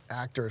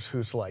actors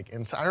who's like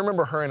I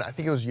remember her in I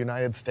think it was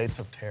United States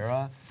of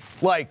Terra,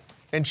 like,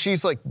 and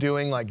she's like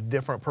doing like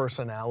different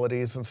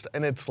personalities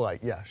and it's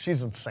like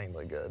she's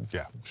insanely good.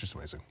 Yeah, she's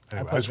amazing.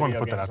 Anyway, I just wanted to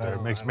put that out there.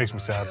 It makes me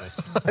sad.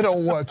 I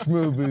don't watch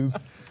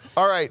movies.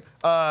 All right,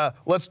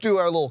 let's do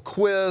our little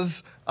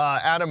quiz.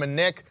 Adam and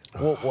Nick,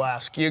 we'll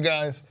ask you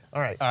guys.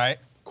 All right. All right.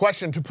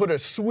 Question, to put a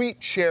sweet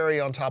cherry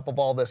on top of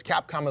all this,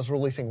 Capcom is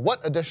releasing what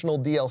additional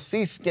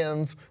DLC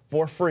skins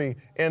for free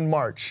in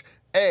March?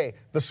 A,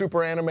 the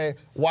Super Anime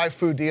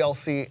Waifu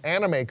DLC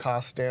anime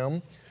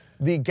costume.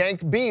 B,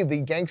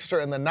 the Gangster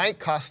and the Knight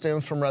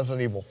costumes from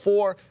Resident Evil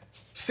 4.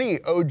 C,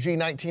 OG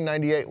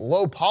 1998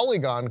 low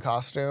polygon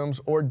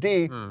costumes. Or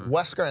D,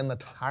 Wesker and the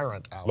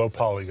Tyrant outfits. Low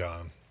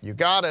polygon. You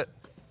got it.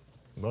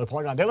 Low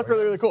polygon. They look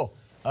really, really cool.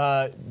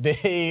 I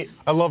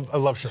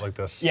love shit like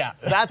this. Yeah.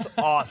 That's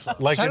awesome.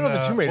 Like Shadow of the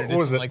Tomb Raider what did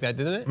was something it? like that,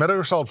 didn't it? Metal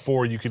Gear Solid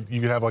 4, you could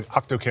have like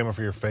octo camo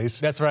for your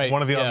face. That's right,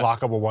 One of the yeah.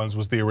 unlockable ones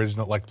was the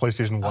original like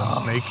PlayStation 1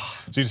 Snake.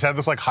 So you just had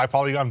this like high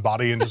polygon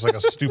body and just like a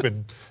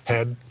stupid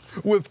head.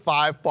 With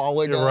 5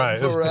 polygons You're right,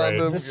 it was around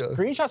great. him. The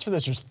screenshots for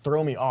this just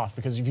throw me off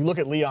because if you look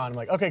at Leon, I'm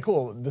like, okay,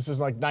 cool. This is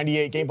like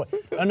 98 gameplay.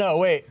 Oh no,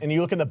 wait. And you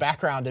look in the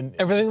background and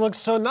Everything looks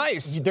so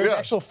nice. there's Yeah.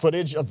 actual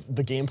footage of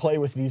the gameplay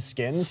with these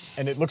skins,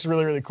 and it looks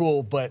really, really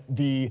cool. But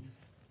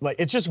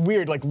it's just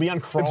weird. Like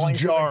Leon crawling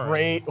through the jarring.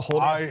 grate,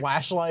 holding a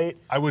flashlight.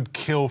 I would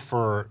kill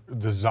for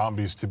the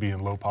zombies to be in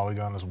low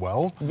polygon as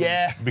well.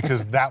 Yeah.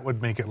 Because that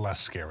would make it less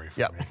scary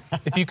for Yep. me.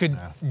 If you could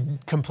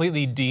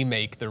completely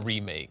demake the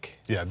remake.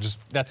 Yeah, just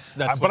That's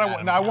but what I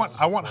Adam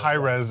want has. high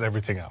res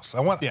everything else. I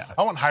want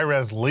high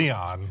res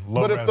Leon,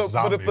 low But res if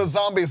zombies. the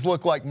zombies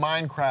look like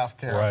Minecraft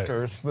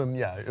characters, then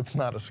yeah, it's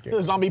not a scary.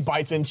 The zombie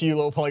bites into you,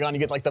 low polygon. You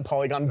get like the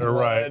polygon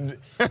blood.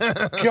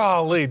 Right.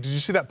 Golly, did you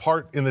see that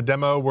part in the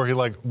demo where he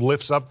like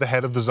lifts up the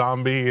head of the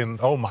zombie and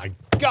oh my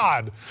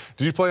God.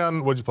 Did you play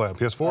on, what'd you play on,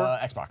 PS4?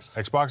 Xbox.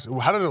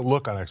 Xbox? How did it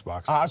look on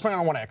Xbox? I was playing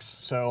on One X,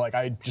 so like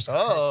I just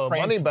Oh,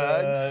 cranked money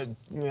bags.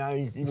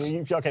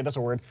 Okay, that's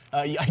a word.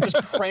 I just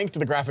cranked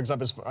the graphics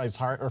up as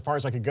far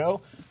as I could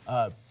go.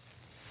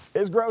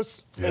 It's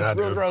gross. It's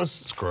real dude.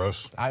 gross. It's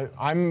gross.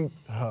 I'm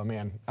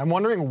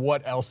wondering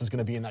what else is going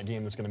to be in that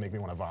game that's going to make me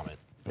want to vomit.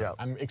 Yeah.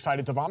 I'm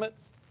excited to vomit.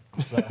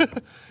 So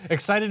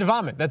Excited to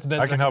vomit. That's Ben's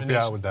I can help you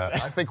out with recommendation.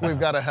 that. I think we've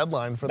got a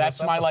headline for that's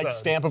this my like episode.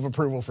 stamp of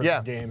approval for Yeah.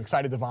 this game.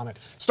 Excited to vomit.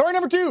 Story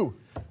number 2.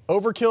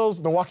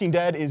 Overkill's The Walking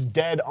Dead is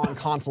dead on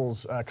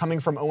consoles. Coming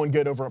from Owen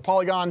Good over at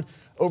Polygon,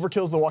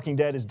 Overkill's The Walking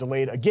Dead is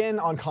delayed again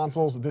on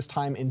consoles, this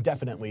time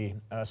indefinitely.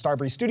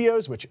 Starbreeze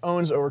Studios, which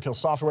owns Overkill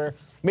Software,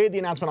 made the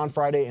announcement on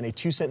Friday in a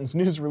 2-sentence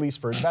news release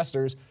for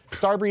investors.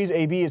 Starbreeze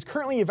AB is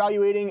currently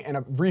evaluating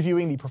and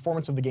reviewing the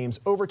performance of the games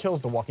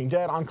Overkill's The Walking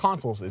Dead on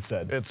consoles, it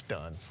said. It's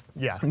done.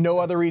 Yeah. No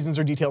other reasons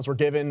or details were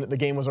given. The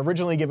game was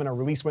originally given a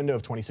release window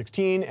of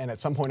 2016, and at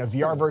some point a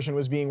VR version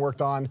was being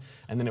worked on,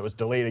 and then it was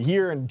delayed a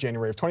year in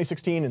January of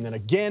 2016, and then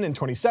again in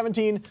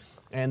 2017.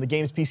 And the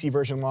game's PC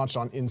version launched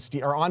on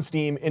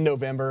Steam in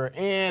November,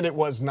 and it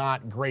was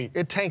not great.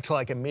 It tanked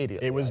like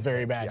immediately. It was I very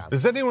think. bad. Yeah.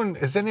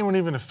 Is anyone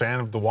even a fan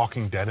of The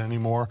Walking Dead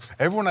anymore?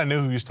 Everyone I knew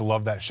who used to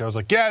love that show is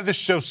like, yeah, this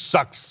show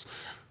sucks.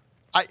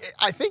 I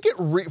think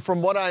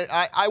from what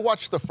I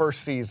watched the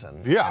first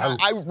season. Yeah, And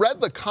I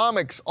read the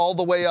comics all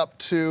the way up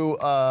to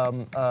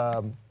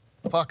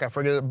I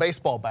forget the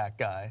baseball bat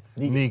guy.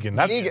 Negan.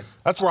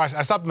 That's where I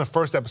stopped in the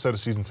first episode of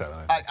season 7. I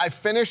think. I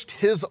finished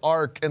his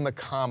arc in the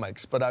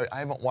comics, but I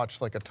haven't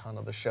watched like a ton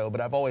of the show.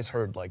 But I've always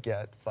heard like,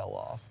 yeah, it fell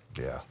off.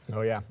 Yeah.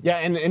 Oh, yeah. Yeah,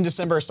 and in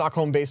December,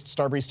 Stockholm-based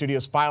Starbreeze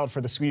Studios filed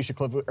for the Swedish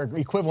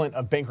equivalent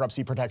of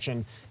bankruptcy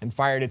protection and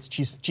fired its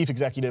chief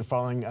executive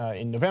following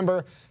in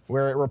November,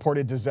 where it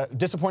reported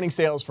disappointing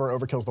sales for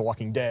Overkill's The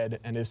Walking Dead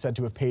and is said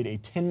to have paid a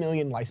 $10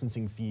 million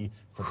licensing fee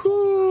for the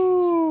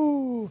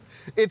console versions.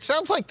 It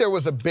sounds like there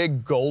was a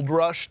big gold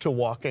rush to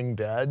Walking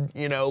Dead,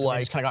 like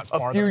just kinda got a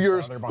farther few and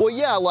years. farther Well, behind.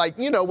 yeah, like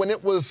when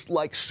it was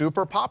like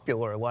super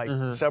popular, like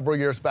several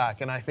years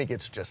back, and I think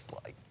it's just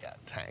like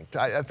tanked.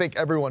 I think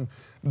everyone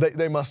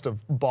they must have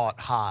bought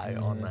high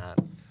on that.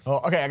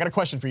 Well, okay, I got a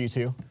question for you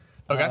two.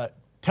 Okay.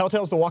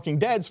 Telltale's The Walking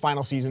Dead's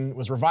final season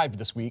was revived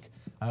this week,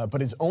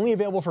 but is only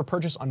available for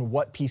purchase on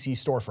what PC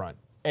storefront?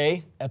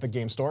 A, Epic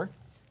Game Store,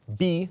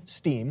 B,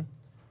 Steam,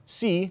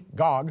 C,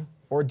 GOG,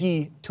 or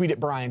D, tweet at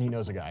Brian, he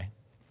knows a guy.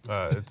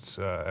 It's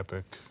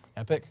Epic.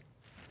 Epic?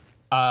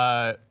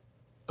 I'm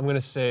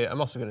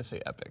also gonna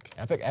say Epic.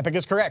 Epic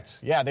is correct.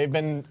 Yeah, they've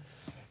been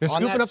They're on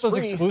scooping that up those spree.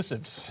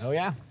 exclusives. Oh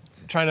yeah.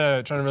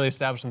 Trying to really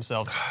establish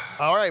themselves.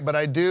 All right, but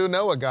I do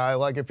know a guy.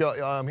 Like if you,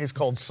 he's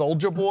called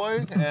Soulja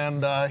Boy,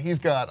 and he's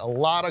got a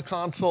lot of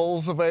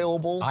consoles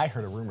available. I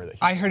heard a rumor that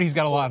I heard he's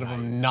got a lot of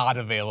them not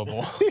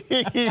available.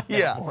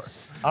 Yeah.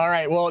 All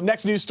right, well,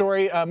 next news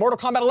story. Mortal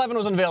Kombat 11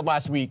 was unveiled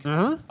last week.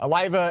 A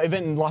live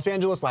event in Los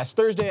Angeles last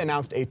Thursday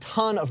announced a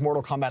ton of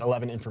Mortal Kombat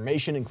 11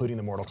 information, including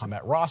the Mortal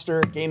Kombat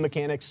roster, game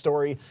mechanics,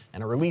 story,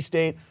 and a release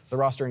date. The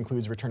roster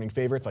includes returning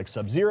favorites like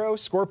Sub-Zero,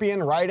 Scorpion,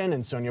 Raiden,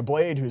 and Sonya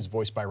Blade, who's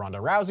voiced by Ronda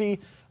Rousey.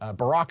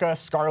 Baraka,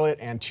 Scarlet,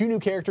 and 2 new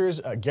characters,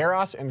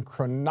 Garros and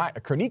Chronica.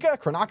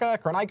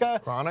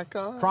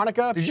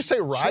 Did you say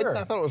Raiden? Sure.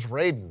 I thought it was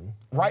Raiden.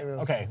 Right.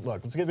 Okay,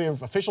 look, let's get the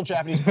official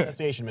Japanese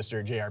pronunciation,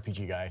 Mr.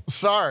 JRPG guy.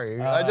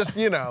 Sorry, I just,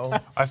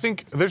 I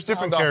think there's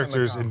different Sound off in the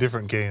characters in comments.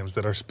 different games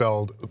that are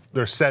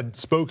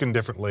spoken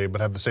differently,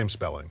 but have the same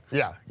spelling.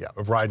 Yeah.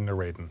 Of Raiden or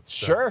Raiden.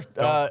 So, Sure.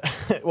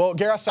 Well,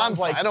 Garros sounds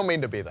like... I don't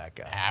mean to be that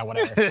guy.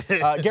 Whatever.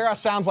 Garros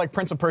sounds like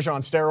Prince of Persia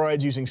on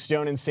steroids, using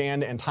stone and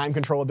sand and time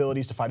control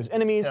abilities to fight his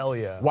enemies. Hell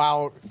yeah.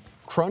 While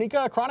Chronica?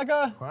 I don't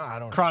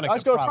know. Chronica.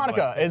 Let's go with probably.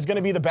 Chronica is going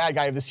to be the bad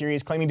guy of the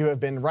series, claiming to have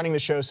been running the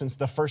show since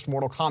the first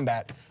Mortal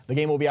Kombat. The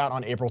game will be out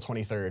on April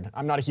 23rd.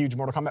 I'm not a huge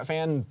Mortal Kombat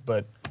fan,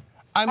 but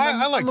I'm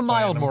like a mild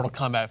playing them. Mortal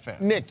Kombat fan.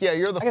 Nick, yeah,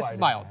 you're the I guess fighting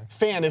mild. guy.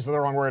 fan is the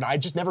wrong word. I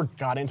just never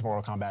got into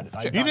Mortal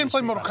Kombat. You didn't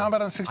play Mortal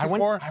Kombat on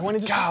 64? I went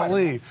into Street Fighter.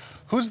 Golly.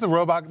 Who's the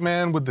robot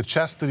man with the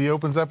chest that he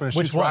opens up and it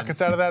Which shoots one?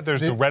 rockets out of that?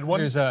 There's the red one.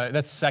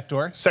 That's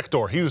Sector.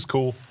 Sector. He was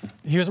cool.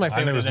 He was my I knew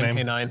favorite his in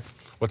name. MK9.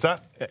 What's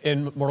that?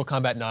 In Mortal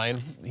Kombat 9,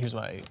 he was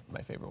my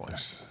favorite one.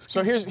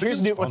 So here's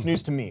what's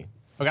news to me.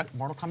 Okay.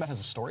 Mortal Kombat has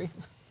a story?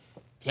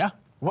 Yeah.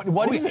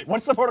 What is it?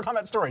 What's the Mortal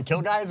Kombat story?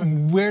 Kill guys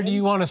and... Where do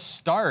you want to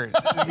start?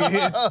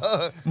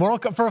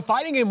 For a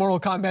fighting game, Mortal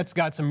Kombat's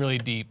got some really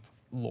deep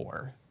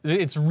lore.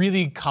 It's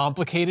really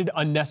complicated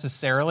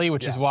unnecessarily,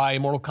 which is why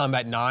Mortal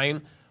Kombat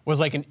 9 was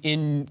like an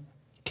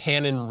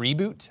in-canon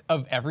reboot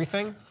of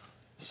everything.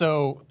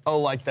 So,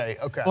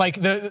 Okay. like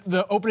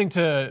the opening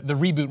to the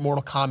reboot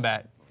Mortal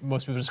Kombat,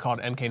 most people just call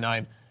it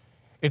MK9.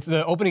 It's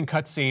the opening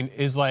cutscene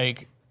is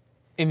like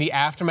in the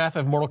aftermath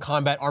of Mortal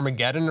Kombat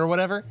Armageddon or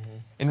whatever,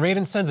 and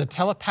Raiden sends a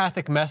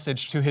telepathic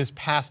message to his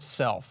past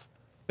self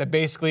that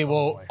basically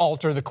will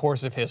alter the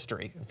course of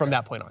history from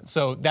that point on.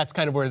 So that's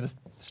kind of where the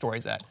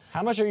story's at.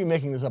 How much are you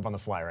making this up on the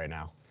fly right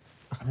now?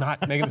 I'm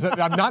not making this up.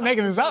 I'm not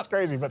making this up. That's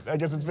crazy, but I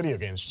guess it's video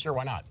games. Sure,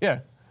 why not? Yeah.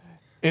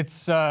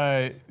 It's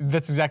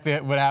that's exactly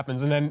what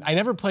happens. And then I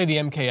never played the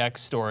MKX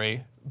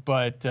story,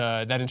 but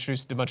that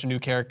introduced a bunch of new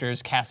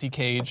characters: Cassie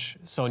Cage,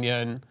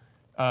 Sonya,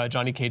 and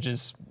Johnny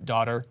Cage's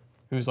daughter,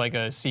 who's like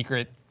a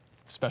secret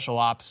special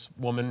ops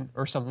woman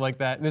or something like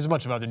that. And there's a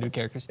bunch of other new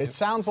characters too. It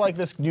sounds like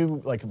this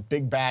new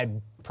big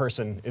bad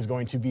person is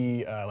going to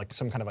be like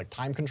some kind of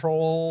time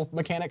control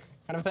mechanic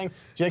kind of thing. Do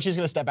you think she's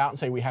going to step out and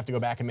say we have to go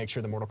back and make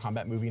sure the Mortal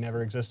Kombat movie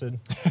never existed?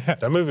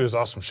 That movie was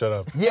awesome. Shut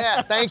up.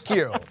 Yeah, thank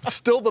you.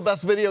 Still the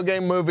best video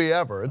game movie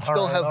ever. It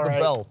still right, has all the right.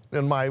 belt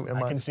in my.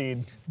 I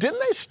concede. Didn't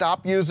they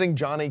stop using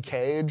Johnny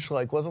Cage?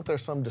 Wasn't there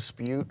some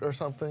dispute or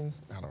something?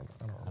 I don't know.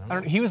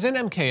 He was in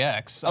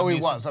MKX. Oh, he I'll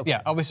be was, okay.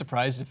 Yeah, I'll be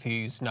surprised if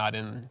he's not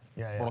in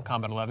Yeah. Mortal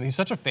Kombat 11. He's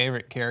such a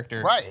favorite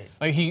character. Right.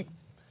 Like he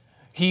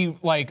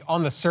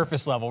on the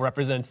surface level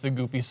represents the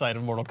goofy side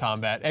of Mortal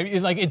Kombat. I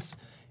mean,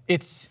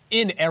 it's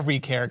in every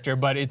character,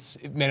 but it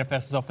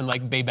manifests itself in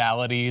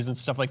babalities and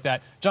stuff like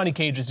that. Johnny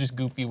Cage is just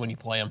goofy when you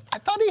play him. I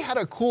thought he had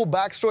a cool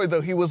backstory, though.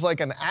 He was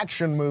an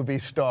action movie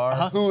star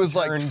who was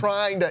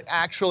trying to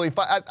actually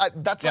fight.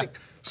 That's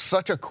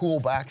such a cool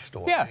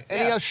backstory. Yeah,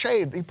 And he has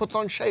shades. He puts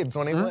on shades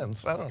when he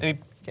wins. I don't know. And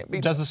Can't he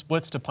beat does the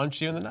splits to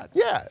punch you in the nuts.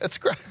 Yeah, it's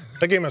great.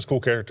 That game has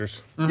cool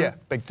characters. Yeah,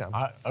 big time.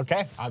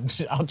 Okay,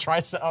 I'll try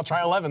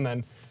 11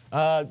 then.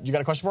 You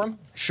got a question for him?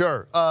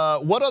 Sure.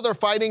 What other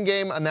fighting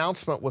game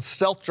announcement was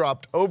stealth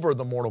dropped over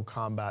the Mortal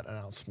Kombat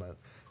announcement?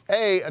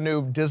 A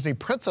new Disney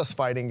Princess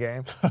fighting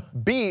game.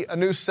 B, a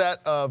new set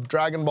of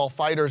Dragon Ball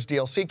FighterZ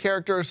DLC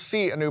characters.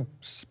 C,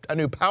 a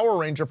new Power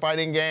Ranger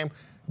fighting game.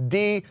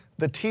 D,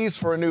 the tease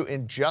for a new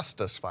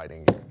Injustice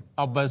fighting game.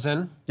 I'll buzz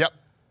in. Yep.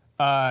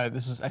 I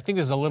think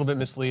this is a little bit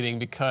misleading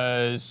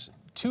because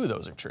 2 of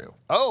those are true.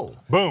 Oh.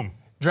 Boom.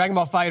 Dragon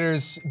Ball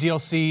FighterZ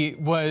DLC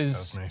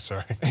was That's me.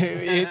 Sorry.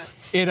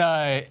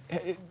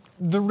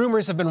 the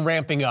rumors have been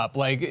ramping up.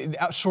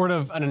 Short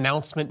of an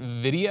announcement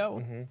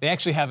video, they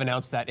actually have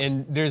announced that.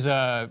 And there's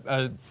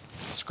a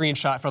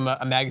screenshot from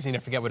a magazine. I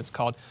forget what it's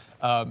called,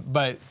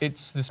 but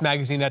it's this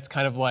magazine that's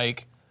kind of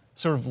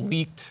sort of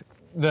leaked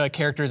the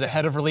characters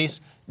ahead of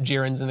release.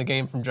 Jiren's in the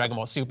game from Dragon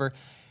Ball Super,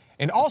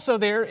 and also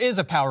there is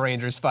a Power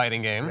Rangers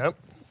fighting game. Yep.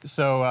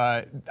 So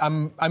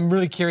I'm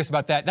really curious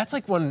about that. That's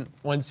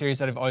one series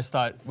that I've always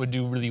thought would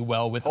do really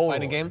well with a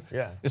fighting game.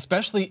 Yeah.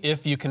 Especially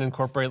if you can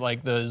incorporate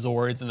the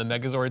Zords and the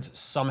Megazords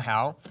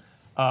somehow.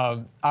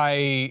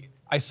 I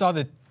saw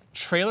the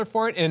trailer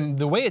for it, and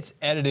the way it's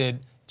edited,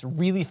 it's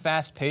really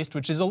fast-paced,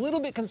 which is a little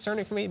bit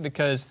concerning for me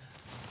because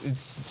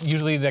it's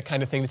usually the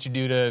kind of thing that you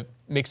do to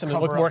make something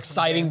Cover look more up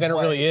some exciting than it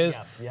gameplay. really is.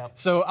 Yep.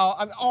 So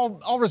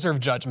I'll reserve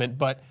judgment,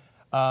 but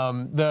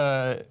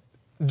the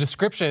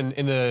description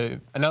in the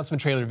announcement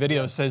trailer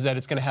video says that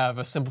it's going to have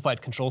a simplified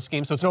control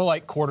scheme. So it's no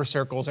quarter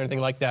circles or anything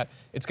like that.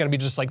 It's going to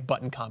be just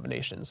button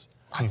combinations,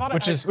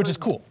 which is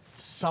cool.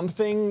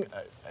 Something.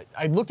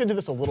 I looked into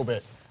this a little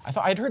bit.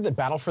 I'd heard that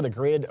Battle for the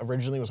Grid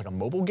originally was a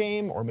mobile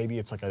game, or maybe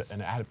it's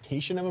an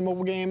adaptation of a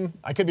mobile game.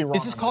 I could be wrong.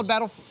 Is this called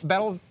Battle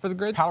for the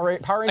Grid? Power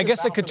Rangers I guess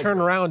I Battle could for the turn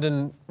Grid. around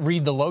and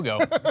read the logo.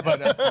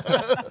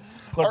 But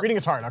Look, reading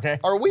is hard, okay?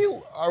 Are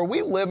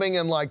we living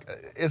in like,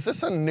 is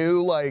this a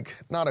new, like,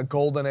 not a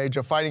golden age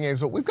of fighting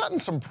games, but we've gotten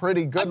some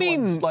pretty good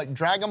ones, like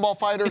Dragon Ball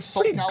FighterZ, It's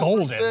Soul pretty Calibur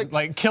golden. 6.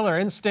 Like Killer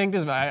Instinct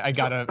is. I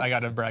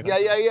gotta brag.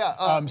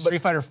 Yeah.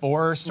 Street Fighter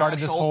 4 started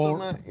Smash this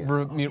whole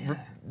Ultimate,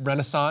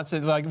 renaissance.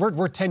 Like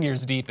we're 10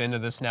 years deep into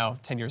this now.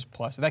 10 years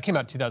plus. That came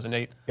out in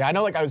 2008. Yeah, I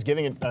know. Like I was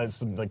giving it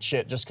some like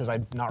shit just because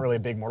I'm not really a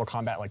big Mortal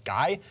Kombat like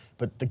guy,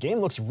 but the game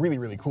looks really,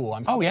 really cool.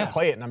 I'm probably gonna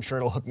play it, and I'm sure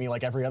it'll hook me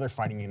like every other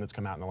fighting game that's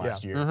come out in the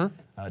last year.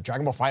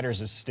 Dragon Ball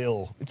FighterZ is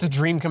still. It's a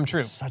dream come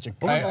true. Such a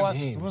good When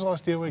game. was the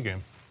last DOA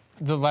game?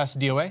 The last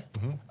DOA.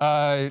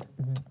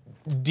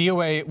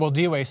 DOA. Well,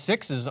 DOA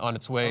 6 is on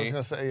its way. I was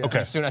gonna say, yeah.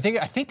 Okay. Soon. I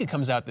think it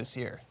comes out this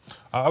year.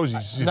 I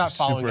was not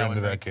following super that one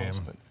into very that game. close,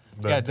 but-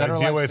 The, yeah, Dead or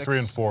Alive DOA 6. 3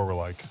 and 4 were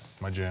like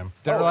my jam.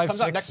 Dead or it Alive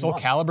comes out 6, next Soul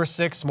month. Calibur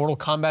 6, Mortal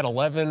Kombat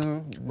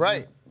 11,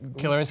 Right.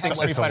 Killer Instinct,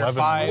 Sounds Street like Fighter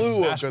 11 5, slew of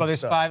Smash good Brothers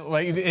stuff. 5.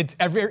 Like it's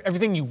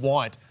everything you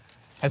want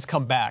has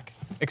come back,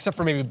 except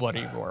for maybe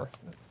Bloody Roar.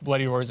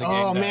 Bloody Roar is a game.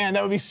 Oh that- man,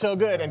 that would be so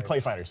good. And Clay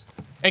Fighters.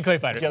 And Clay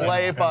Fighters. Yeah,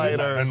 Clay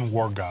Fighters. And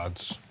War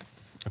Gods.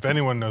 If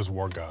anyone knows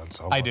War Gods,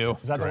 I do.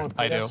 Is that the one with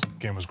I do. Kratos?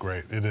 Game was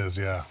great. It is,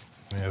 yeah.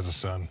 He has a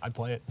son. I'd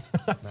play it.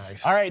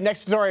 Nice. All right,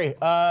 next story.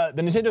 The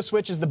Nintendo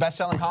Switch is the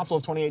best-selling console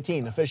of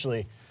 2018,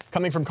 officially.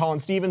 Coming from Colin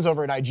Stevens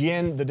over at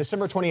IGN, the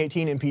December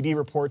 2018 NPD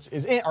reports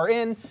are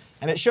in,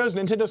 and it shows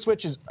Nintendo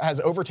Switch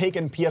has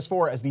overtaken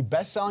PS4 as the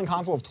best-selling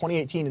console of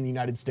 2018 in the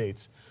United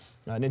States.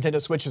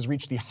 Nintendo Switch has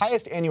reached the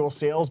highest annual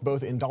sales,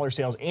 both in dollar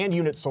sales and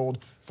units sold,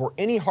 for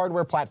any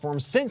hardware platform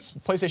since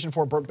PlayStation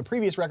 4 broke the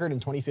previous record in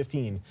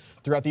 2015.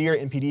 Throughout the year,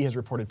 NPD has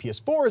reported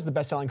PS4 as the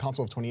best-selling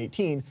console of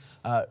 2018.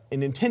 In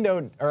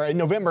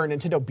November,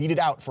 Nintendo beat it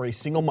out for a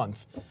single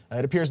month.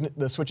 It appears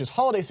the Switch's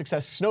holiday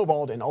success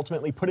snowballed and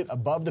ultimately put it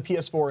above the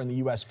PS4 in the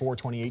US for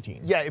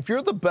 2018. Yeah, if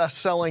you're the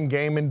best-selling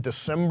game in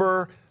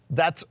December,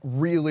 that's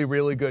really,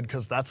 really good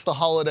because that's the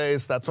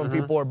holidays. That's when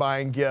people are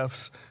buying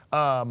gifts.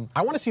 I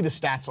want to see the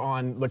stats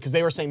on, because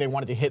they were saying they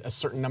wanted to hit a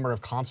certain number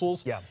of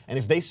consoles. Yeah. And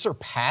if they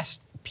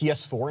surpassed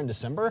PS4 in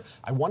December,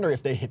 I wonder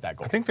if they hit that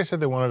goal. I think they said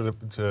they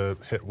wanted to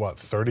hit, what,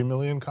 30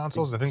 million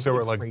consoles? I think they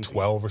were at like crazy.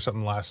 12 or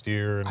something last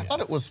year. And I thought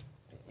it was,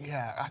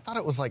 I thought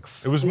it was like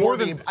 40. It was more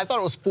than- I thought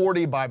it was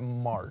 40 by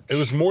March. it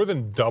was more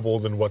than double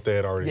than what they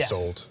had already Yes.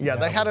 sold. Yeah,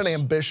 they That had an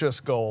was- ambitious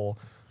goal.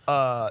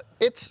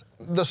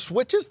 The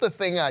Switch is the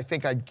thing I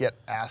think I get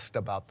asked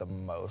about the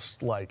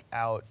most. Like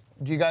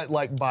do you guys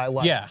like by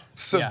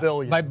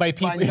civilians? By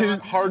people,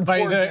 not hardcore by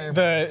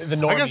gamers. the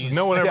normies. I guess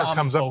no one ever the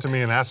comes up folk. to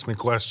me and asks me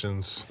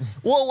questions.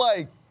 Well,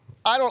 like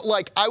I don't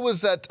like. I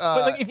was at.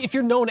 But like, if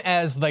you're known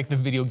as like the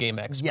video game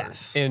expert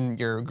Yes. in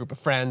your group of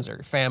friends or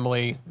your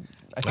family,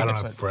 I I think don't that's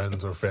have what.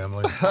 friends or family.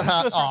 I'm just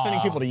gonna start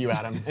sending people to you,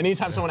 Adam.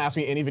 Anytime someone asks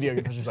me any video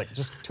game questions, like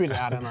just tweet at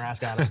Adam or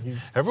ask Adam.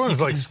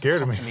 Everyone's like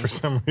scared of me for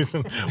some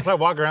reason. When I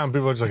walk around,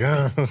 people are just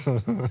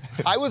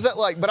like, I was at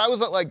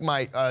like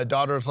my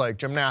daughter's like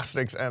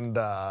gymnastics, and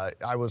I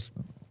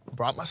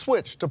brought my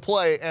Switch to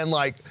play, and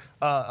like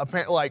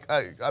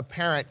a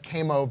parent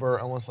came over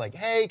and was like,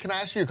 "Hey, can I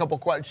ask you a couple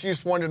questions?" She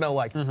just wanted to know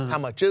like how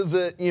much is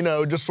it,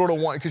 just sort of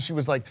because she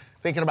was like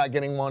thinking about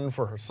getting one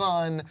for her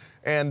son,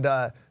 and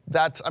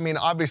that's, I mean,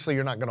 obviously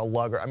you're not going to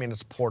lug, I mean,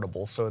 it's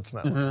portable, so it's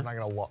not, I'm not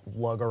going to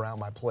lug around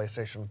my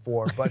PlayStation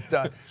 4, but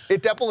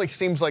it definitely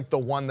seems like the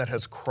one that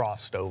has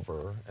crossed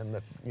over and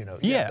that,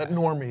 that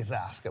normies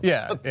ask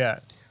about. Yeah.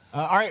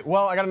 All right,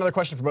 well, I got another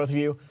question for both of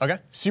you. Okay.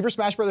 Super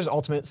Smash Bros.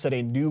 Ultimate set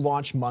a new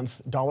launch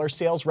month dollar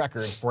sales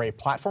record for a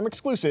platform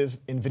exclusive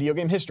in video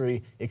game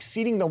history,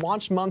 exceeding the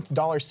launch month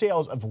dollar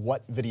sales of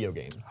what video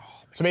game?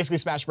 So basically,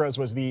 Smash Bros.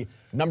 Was the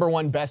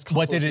 #1 best console.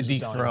 What did it exclusive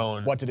selling.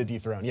 dethrone? What did it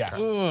dethrone? Yeah.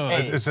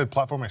 it's a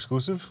platform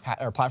exclusive?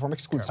 Or platform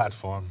exclusive.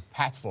 Platform.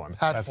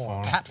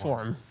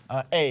 Platform.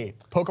 A.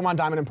 Pokemon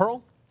Diamond and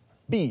Pearl.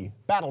 B.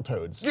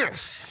 Battletoads. Yes.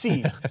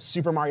 C.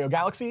 Super Mario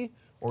Galaxy.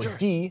 Or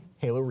D.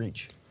 Halo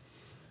Reach.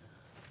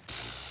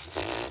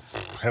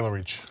 Halo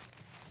Reach.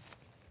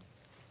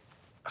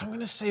 I'm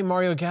gonna say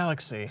Mario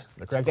Galaxy.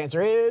 The correct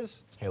answer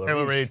is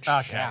Halo Reach.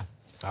 Okay. Yeah.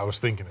 I was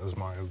thinking it was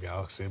Mario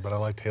Galaxy, but I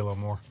liked Halo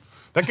more.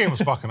 That game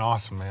was fucking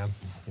awesome, man.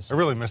 I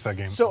really missed that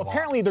game. So a lot.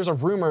 apparently there's a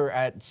rumor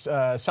at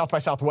South by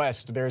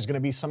Southwest there's going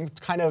to be some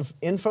kind of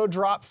info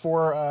drop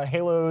for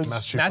Halo's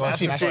Master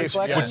Chief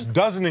Collection. Which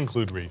doesn't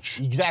include Reach.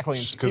 Exactly.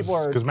 and people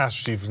are Because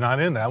Master Chief is not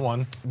in that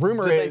one.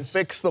 rumor Did they is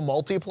fix the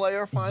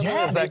multiplayer finally?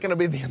 Yeah, Is that going to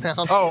be the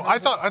announcement? Oh, I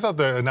thought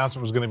the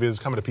announcement was going to be it's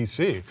coming to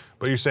PC,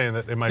 but you're saying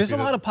that it might There's be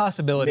a lot of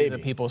possibilities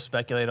Maybe. that people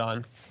speculate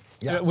on.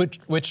 Yeah.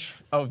 Which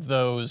of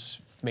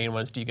those main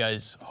ones do you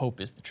guys hope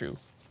is the true?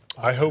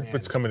 I hope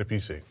it's coming to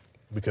PC.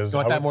 Because You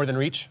want I that would- more than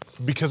Reach?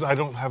 Because I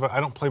don't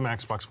play my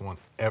Xbox One.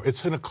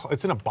 It's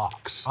in a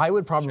box. I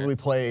would probably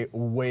play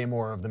way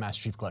more of the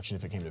Master Chief Collection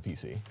if it came to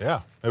PC. Yeah,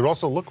 it would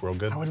also look real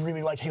good. I would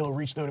really like Halo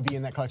Reach though to be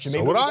in that collection. So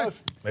Maybe would we'll I.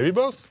 both. Maybe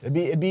both.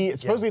 It'd be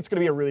supposedly it's going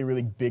to be a really,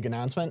 really big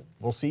announcement.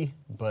 We'll see.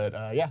 But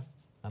yeah,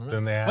 I don't know.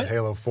 Then they add What?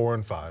 Halo 4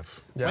 and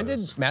 5. When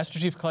did Master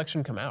Chief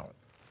Collection come out?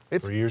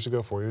 It's 3 years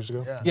ago, 4 years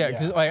ago. Yeah,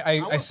 because I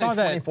wanna saw say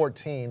that.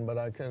 2014, but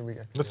I could be.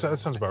 That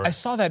sounds about right. I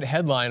saw that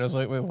headline. I was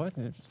like, wait, what?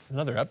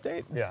 Another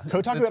update? Yeah.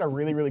 Kotaku had a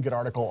really, really good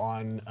article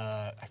on,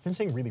 I've been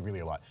saying really, really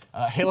a lot.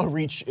 Halo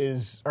Reach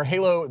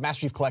Halo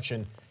Master Chief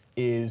Collection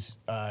is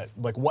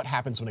like what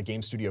happens when a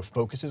game studio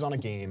focuses on a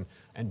game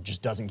and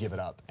just doesn't give it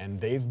up. And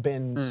they've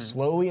been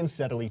slowly and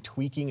steadily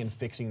tweaking and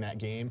fixing that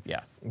game.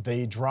 Yeah.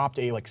 They dropped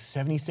a like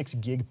 76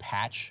 gig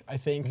patch, I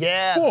think.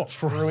 Yeah,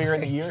 that's earlier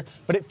in the year,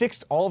 but it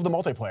fixed all of the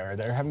multiplayer.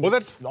 They're having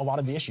that's- a lot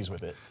of the issues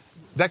with it.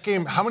 That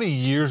game, how many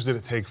years did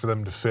it take for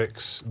them to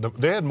fix?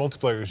 They had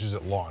multiplayer issues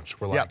at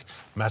launch where like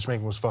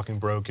matchmaking was fucking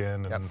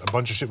broken and a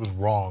bunch of shit was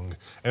wrong.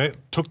 And it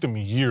took them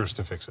years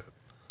to fix it.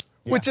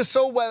 Which is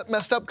so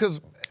messed up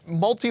because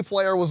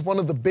multiplayer was one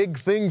of the big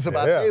things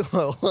about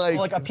Halo.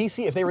 Like a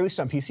PC, if they released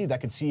it on PC, that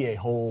could see a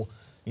whole,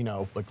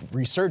 like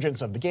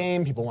resurgence of the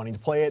game, people wanting to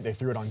play it. They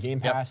threw it on Game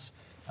Pass.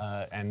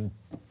 And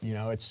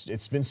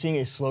it's been seeing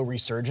a slow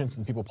resurgence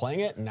in people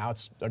playing it, and now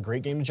it's a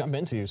great game to jump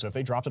into. So if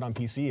they dropped it on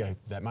PC,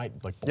 that might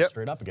like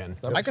bolster it up again.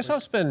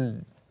 Microsoft's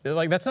been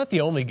like, that's not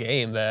the only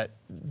game that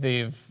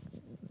they've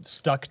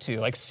stuck to.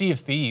 Like Sea of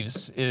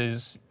Thieves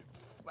is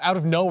out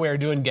of nowhere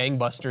doing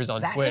gangbusters on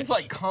that Twitch. has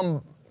like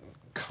come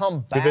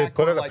back. Did they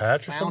put or, out a like,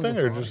 patch or found something,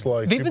 its or own. just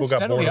like They've people been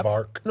got bored steadily of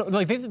ARC? No,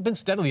 like they've been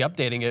steadily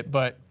updating it,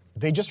 but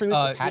They just released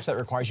a patch that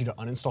requires you to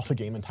uninstall the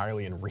game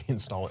entirely and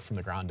reinstall it from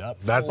the ground up.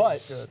 That's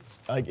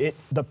But like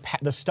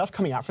the stuff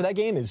coming out for that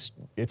game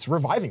it's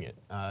reviving it.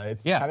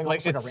 It's having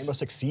almost like a Rainbow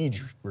Six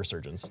Siege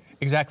resurgence.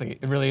 exactly,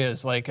 it really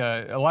is. Like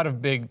a lot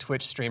of big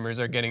Twitch streamers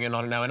are getting in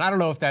on it now, and I don't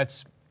know if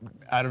that's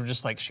out of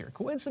just like sheer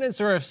coincidence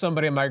or if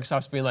somebody at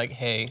Microsoft's being like,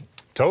 hey.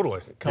 totally.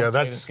 Come Yeah,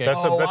 play that's this game.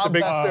 that's a I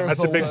big bet there's that's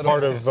a a big little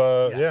part bit. of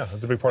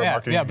that's a big part of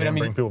marketing. Yeah, but I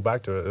mean, bring people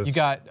back to it. You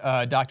got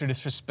Dr.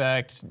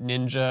 Disrespect,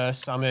 Ninja,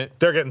 Summit.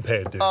 They're getting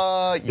paid, dude.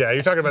 Yeah,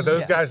 you're talking about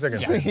those guys. They're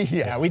getting paid.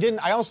 Yeah, we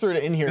didn't. I almost threw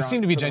it in here. They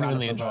seem to be for the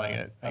genuinely roundup enjoying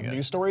it, I Of guess.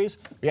 news stories.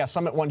 Yeah,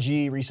 Summit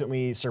 1G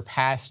recently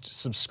surpassed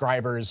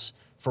subscribers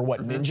for what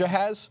Ninja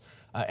has,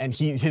 and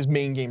his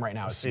main game right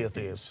now is Sea of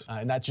Thieves,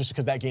 and that's just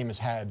because that game has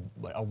had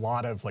like, a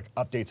lot of like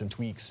updates and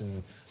tweaks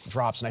and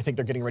drops, and I think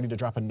they're getting ready to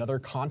drop another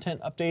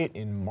content update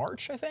in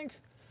March. I think.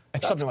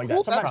 Something like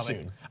that. Sometime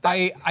soon.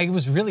 I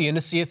was really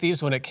into Sea of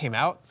Thieves when it came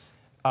out.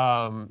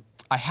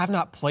 I have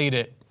not played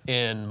it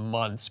in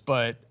months,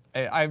 but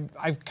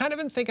I've kind of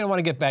been thinking I want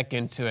to get back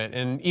into it.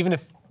 And even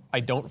if I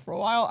don't for a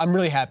while, I'm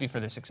really happy for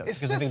their success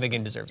because I think the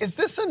game deserves it. Is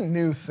this a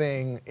new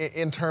thing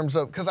in terms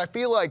of, because I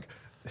feel like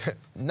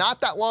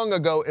not that long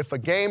ago, if a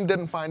game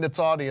didn't find its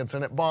audience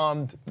and it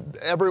bombed,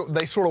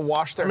 they sort of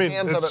washed their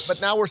hands of it. But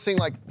now we're seeing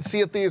like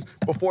Sea of Thieves,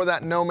 before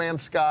that No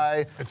Man's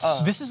Sky.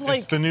 This is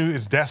like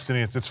it's Destiny.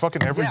 It's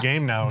fucking every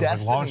game now. It's like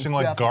Destiny, launching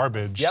like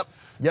garbage. Yep.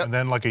 And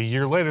then like a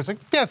year later, it's like,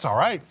 yeah, it's all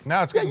right.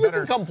 Now it's getting you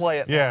better. can come play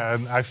it. Yeah,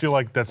 and I feel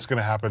like that's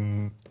gonna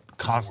happen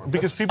constantly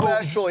because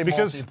Especially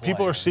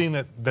people are multiplayer. seeing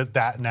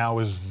that now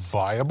is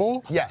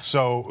viable. Yes.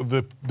 So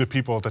the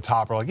people at the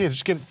top are like, yeah,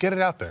 just get it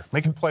out there,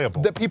 make it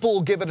playable. That people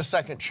will give it a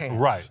second chance.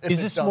 Right. if is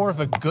it this more of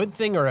doesn't. a good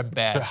thing or a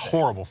bad It's a thing?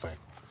 horrible thing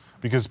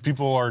because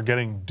people are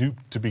getting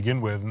duped to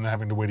begin with and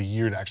having to wait a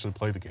year to actually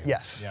play the game.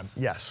 Yes. Yep.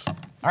 Yes.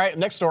 All right,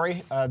 next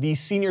story. The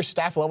senior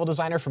staff level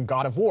designer from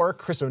God of War,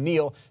 Chris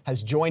O'Neill,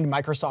 has joined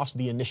Microsoft's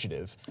The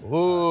Initiative.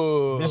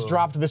 Ooh. This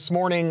dropped this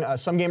morning.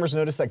 Some gamers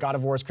noticed that God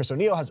of War's Chris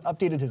O'Neill has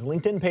updated his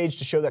LinkedIn page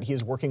to show that he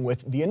is working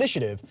with The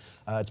Initiative.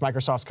 It's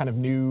Microsoft's kind of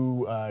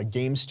new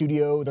game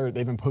studio.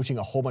 They've been poaching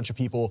a whole bunch of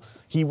people.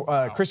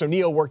 Chris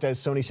O'Neill worked as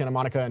Sony Santa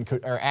Monica and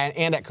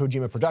at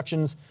Kojima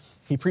Productions.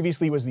 He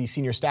previously was the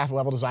senior staff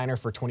level designer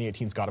for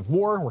 2018's God of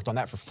War, worked on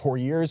that for 4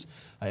 years.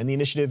 And the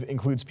initiative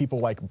includes people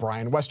like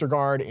Brian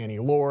Westergaard, Annie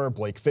Lohr,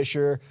 Blake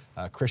Fisher,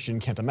 Christian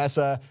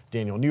Cantamessa,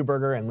 Daniel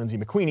Newberger, and Lindsay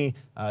McQueenie.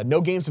 No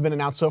games have been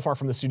announced so far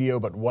from the studio,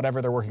 but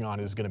whatever they're working on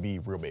is going to be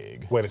real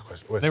big. Wait a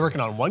question. They're working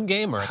on one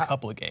game or a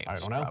couple of games? I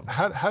don't know.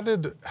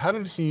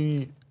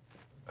 probably.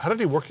 How did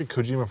he work at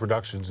Kojima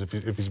Productions if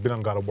he's been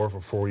on God of War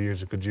for 4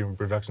 years and Kojima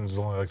Productions is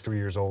only like 3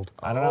 years old?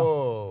 I don't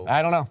know.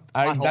 I don't know.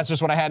 That's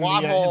just what I had in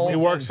Plot his hole. He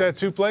LinkedIn. works at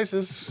 2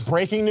 places.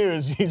 Breaking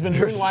news. He's been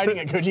moonlighting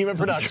at Kojima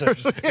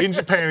Productions. In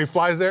Japan, he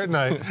flies there at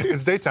night.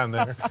 It's daytime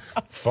there.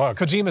 Fuck.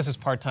 Kojima's his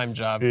part-time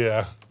job.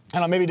 Yeah. I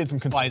don't know, maybe he did some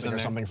Flies consulting in or there.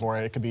 something for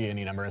it. It could be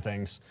any number of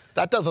things.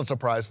 That doesn't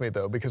surprise me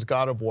though, because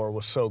God of War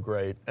was so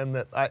great, and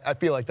that I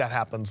feel like that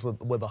happens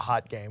with a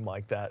hot game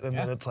like that, and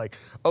then it's like,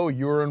 oh,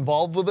 you were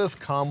involved with this?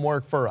 Come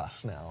work for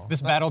us now.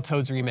 This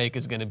Battletoads remake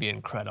is going to be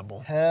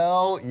incredible.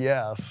 Hell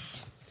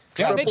yes.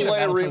 They're making a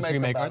AAA Battletoads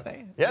remake, about aren't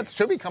it. they? Yeah, it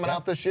should be coming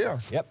out this year.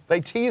 Yep. They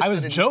teased. I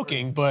was it in-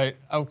 joking, but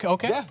okay. Yeah, All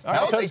right. No,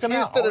 Battletoads they coming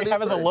out. teased it All we at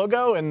have is a E3.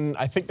 logo, and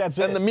I think that's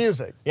it. And the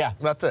music. Yeah.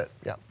 That's it.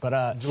 Yeah. But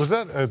Was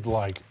that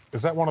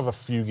is that one of the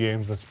few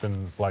games that's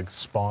been like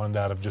spawned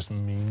out of just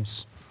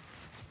memes?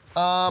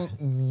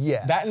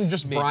 Yes. that and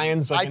just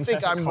Brian's like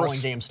incessant calling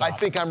GameStop. I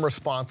think I'm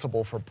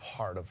responsible for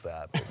part of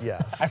that. But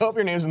yes. I hope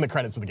your name's in the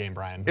credits of the game,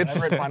 Brian. It's-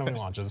 Whenever it finally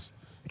launches.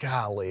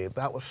 golly,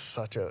 that was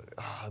such a,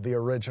 the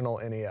original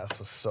NES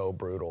was so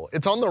brutal.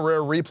 It's on the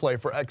Rare Replay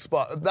for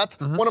Xbox. That's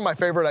one of my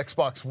favorite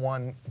Xbox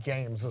One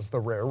games is the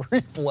Rare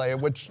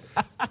Replay, which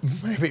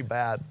may be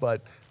bad,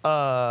 but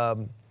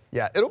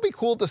yeah, it'll be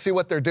cool to see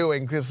what they're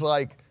doing because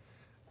like,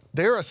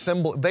 they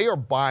are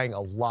buying a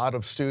lot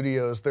of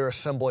studios. They're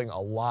assembling a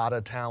lot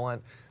of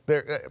talent.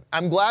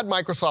 I'm glad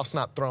Microsoft's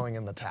not throwing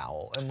in the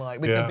towel, and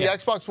like because the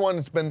Xbox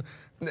One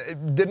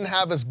it didn't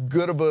have as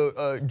good of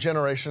a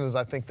generation as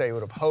I think they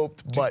would have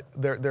hoped, but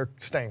they're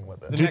staying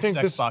with it. The next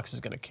Xbox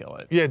is going to kill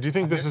it. Yeah. Do you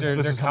think this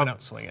is coming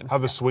out swinging. how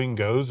the swing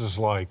goes? Is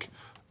like,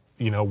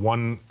 you know,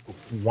 one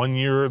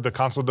year the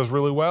console does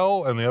really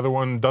well and the other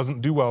one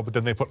doesn't do well, but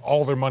then they put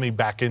all their money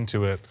back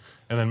into it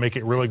and then make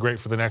it really great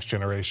for the next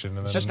generation.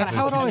 And then That's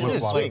how it always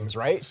is. Swings,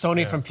 right?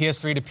 Sony from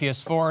PS3 to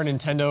PS4,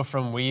 Nintendo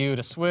from Wii U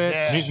to Switch.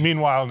 Yeah.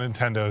 Meanwhile,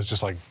 Nintendo is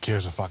just like,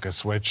 here's a fucking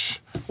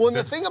Switch. Well, and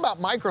the thing about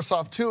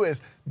Microsoft too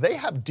is they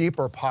have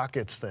deeper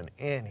pockets than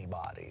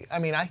anybody. I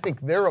mean, I think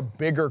they're a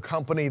bigger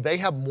company. They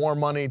have more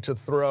money to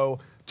throw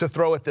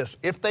at this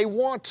if they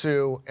want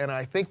to, and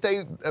I think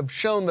they have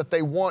shown that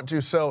they want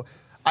to. So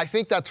I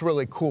think that's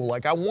really cool.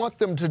 Like, I want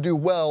them to do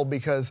well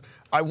because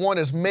I want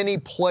as many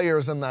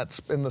players in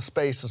the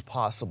space as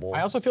possible.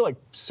 I also feel like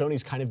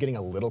Sony's kind of getting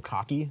a little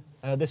cocky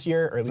this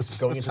year, or at least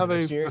going into the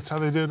next year. That's how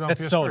they did on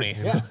That's PS3.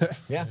 Sony.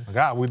 Yeah.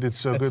 God, we did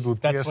so good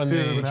with that's when PS2.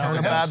 they Now turn we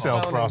a have bad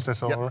sales Sony.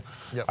 process Yep. over.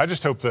 Yep. I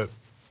just hope that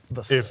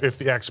The if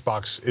the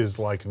Xbox is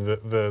like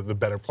the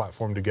better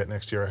platform to get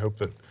next year, I hope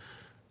that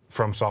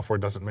From Software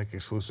doesn't make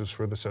exclusives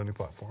for the Sony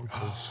platform.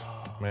 'Cause,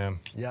 man.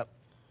 Yep.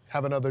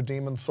 Have another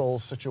Demon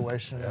Souls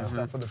situation and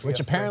stuff for the PS3. Which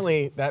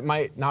apparently that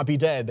might not be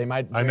dead. They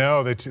might. I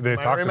know they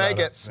talked remake about it.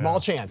 it. Small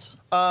chance.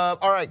 All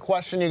right,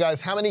 question, you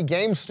guys. How many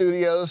game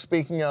studios,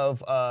 speaking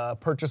of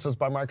purchases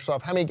by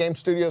Microsoft, how many game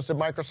studios did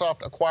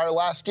Microsoft acquire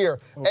last year?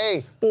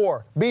 A,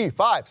 4, B,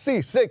 5,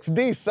 C, 6,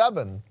 D,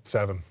 7.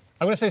 7.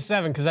 I'm going to say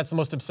 7 because that's the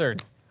most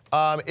absurd.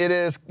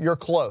 You're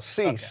close.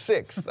 C,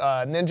 6.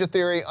 Ninja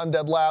Theory,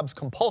 Undead Labs,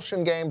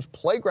 Compulsion Games,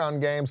 Playground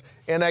Games,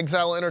 In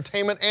Exile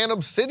Entertainment, and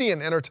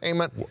Obsidian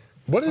Entertainment.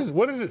 What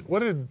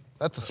did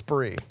That's a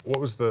spree. what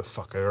was the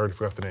fuck? I already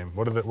forgot the name.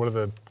 What are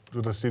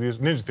the studios?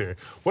 Ninja Theory.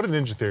 What did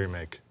Ninja Theory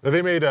make?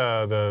 They made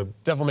the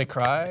Devil May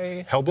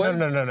Cry. Hellblade?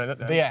 No.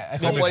 But yeah, I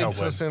think. Blade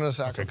Hellblade. Sasuna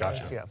Sacrifice. Okay,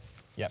 gotcha. Yeah.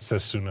 Yeah.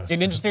 Sasuna. Yeah,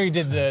 Ninja Theory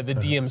did the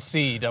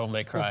DMC Devil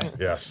May Cry.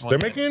 Yes, they're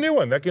making a new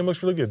one. That game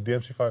looks really good.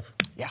 DMC 5.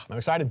 Yeah, I'm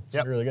excited. It's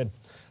Yep. really good.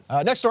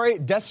 Next story,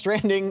 Death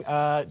Stranding.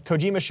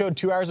 Kojima showed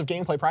 2 hours of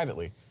gameplay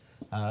privately.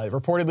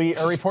 Reported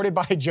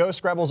by Joe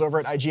Screbbles over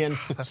at IGN,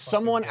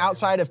 someone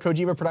outside of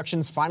Kojima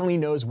Productions finally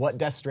knows what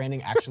Death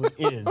Stranding actually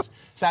is.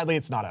 Sadly,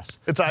 it's not us.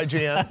 It's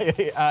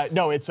IGN.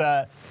 No, it's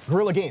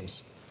Guerrilla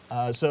Games.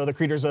 So the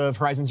creators of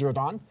Horizon Zero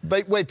Dawn.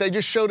 They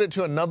just showed it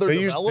to another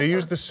developer? They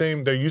use the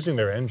same. They're using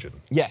their engine.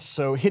 Yes,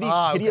 so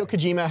Hideo okay.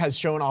 Kojima has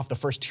shown off the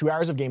first 2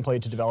 hours of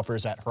gameplay to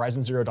developers at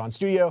Horizon Zero Dawn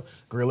Studio,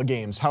 Guerrilla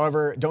Games.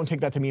 However, don't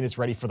take that to mean it's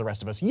ready for the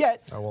rest of us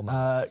yet. I will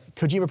not.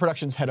 Kojima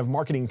Productions head of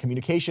marketing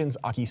communications,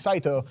 Aki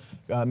Saito,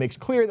 makes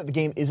clear that the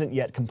game isn't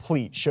yet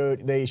complete.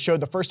 They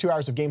showed the first 2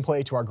 hours of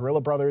gameplay to our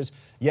Guerrilla brothers.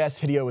 Yes,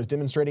 Hideo was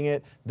demonstrating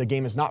it. The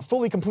game is not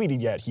fully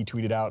completed yet, he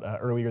tweeted out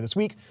earlier this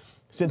week.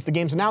 Since the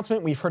game's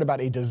announcement, we've heard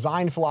about a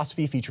design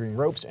philosophy featuring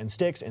ropes and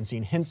sticks and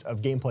seen hints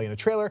of gameplay in a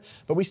trailer,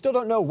 but we still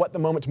don't know what the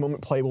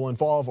moment-to-moment play will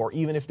involve or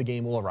even if the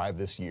game will arrive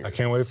this year. I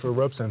can't wait for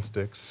ropes and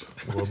sticks.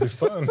 It will be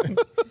fun.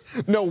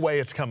 No way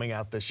it's coming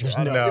out this year.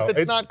 No, If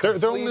it's not they're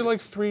complete, only like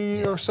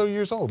 3 or so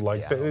years old. Like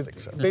Yeah, I don't think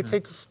so. they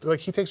take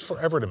he takes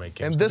forever to make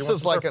games. and 'cause this he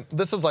is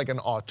wants like an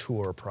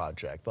auteur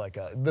project.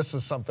 This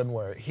is something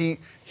where he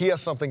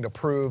has something to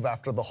prove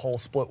after the whole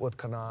split with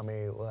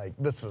Konami. Like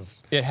this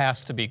is It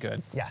has to be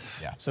good.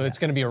 yes. Yeah. So it's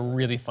going to be a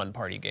really fun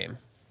party game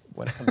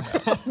when it comes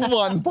out.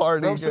 Fun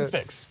party. Ropes and good.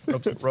 sticks.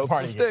 Ropes and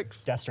Party game.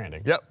 sticks. Death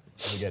Stranding. Yep.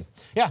 Really good.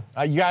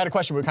 Yeah, you had a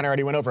question, but we kind of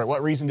already went over it.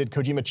 What reason did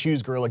Kojima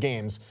choose Guerrilla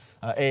Games?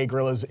 A,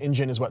 Guerrilla's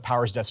engine is what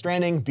powers Death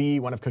Stranding.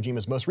 B, one of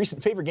Kojima's most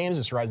recent favorite games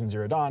is Horizon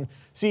Zero Dawn.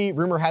 C,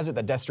 rumor has it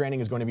that Death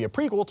Stranding is going to be a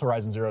prequel to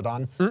Horizon Zero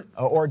Dawn.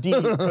 Or D,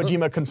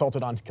 Kojima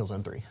consulted on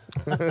Killzone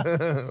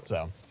 3.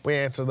 So. We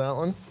answered that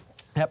one.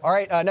 Yep. All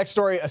right, next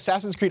story,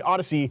 Assassin's Creed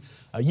Odyssey.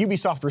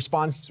 Ubisoft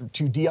responds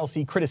to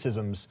DLC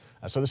criticisms.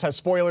 So this has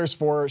spoilers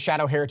for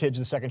Shadow Heritage,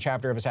 the second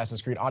chapter of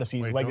Assassin's Creed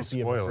Odyssey's Wait,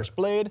 Legacy of don't the spoil First it.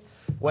 Blade.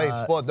 Wait,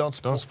 don't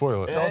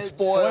spoil it. Don't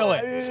spoil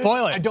it.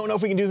 Spoil it. I don't know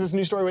if we can do this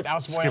new story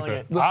without spoiling Skip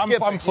it. it. Let's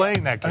skip I'm it.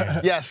 playing that game.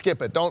 Yeah, skip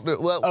it. Don't do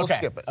it. We'll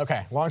skip it.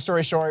 Okay. Long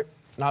story short,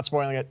 not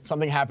spoiling it.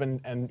 Something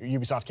happened, and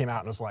Ubisoft came out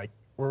and was like,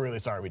 "We're really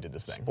sorry we did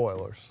this thing."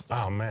 Spoilers.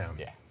 Oh man.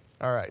 Yeah.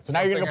 All right. So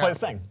now you're gonna go play this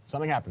something thing.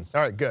 Something happens.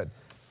 happened. All right, good.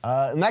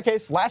 In that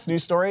case, last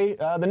news story,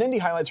 the Nindy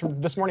highlights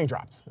from this morning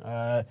dropped.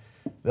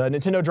 The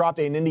Nintendo dropped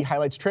a Indie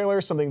Highlights trailer,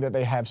 something that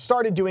they have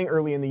started doing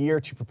early in the year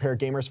to prepare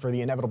gamers for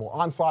the inevitable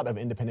onslaught of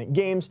independent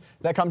games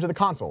that come to the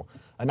console.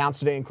 Announced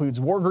today includes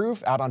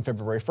Wargroove, out on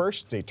February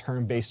 1st. It's a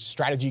turn-based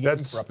strategy game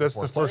for up to That's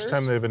 4 the first players.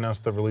 time they've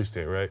announced the release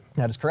date, right?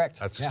 That is correct.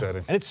 That's Yeah.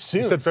 exciting. And it's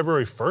soon. You said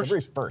February 1st?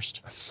 February 1st.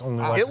 It's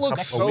only like It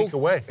looks a week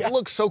away. It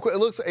looks so cool.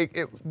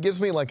 It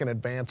gives me like an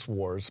Advance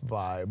Wars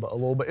vibe a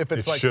little bit. If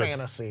it's It like should.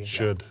 fantasy.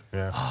 Should,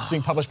 yeah. It's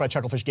being published by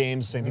Chucklefish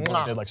Games, same people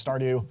that did like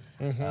Stardew.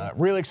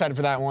 Really excited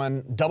for that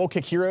one. Double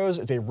Kick Heroes.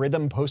 It's a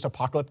rhythm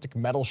post-apocalyptic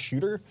metal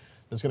shooter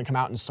that's going to come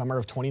out in summer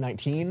of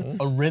 2019.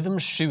 A rhythm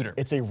shooter.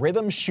 It's a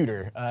rhythm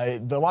shooter. A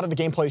lot of the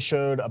gameplay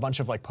showed a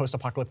bunch of like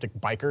post-apocalyptic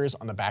bikers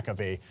on the back of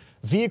a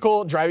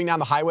vehicle driving down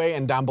the highway,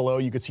 and down below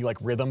you could see like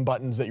rhythm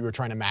buttons that you were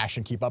trying to mash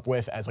and keep up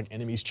with as like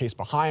enemies chase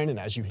behind, and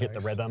as you hit the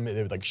rhythm, it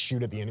would like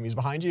shoot at the enemies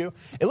behind you.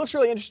 It looks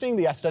really interesting.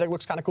 The aesthetic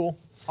looks kind of cool.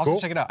 I'll have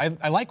to check it out.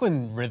 I like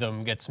when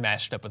rhythm gets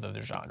mashed up with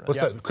other genres.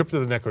 What's that? Crypt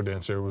of the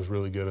Necrodancer was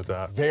really good at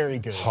that. Very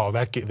good. Oh,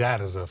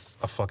 that is a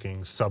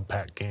fucking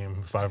sub-pack game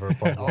if I ever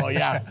played one. Oh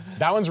yeah,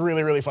 that one's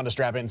really, really fun to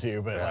strap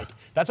into, but like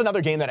that's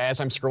another game that as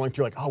I'm scrolling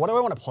through like, oh, what do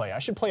I want to play? I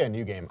should play a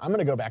new game. I'm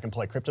gonna go back and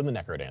play Crypt of the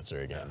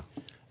Necrodancer again.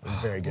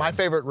 It's very good. My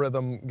favorite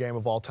rhythm game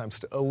of all time,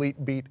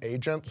 Elite Beat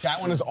Agents. That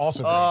one is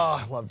also very good.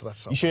 Oh, I loved that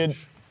so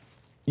much.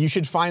 You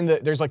should find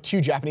that there's like 2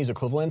 Japanese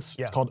equivalents.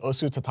 Yeah. It's called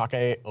Osu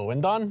Tatake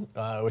Oendan,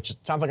 which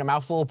sounds like a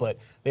mouthful, but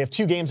they have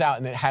 2 games out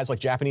and it has like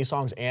Japanese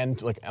songs and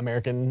like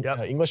American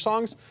English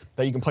songs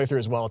that you can play through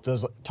as well. It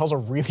tells a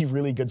really,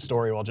 really good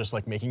story while just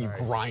like making you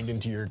grind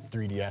into your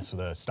 3DS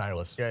with a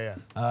stylus. Yeah.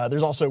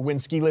 There's also When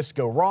Ski Lifts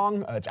Go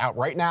Wrong. It's out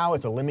right now.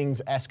 It's a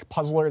Lemmings-esque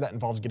puzzler that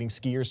involves getting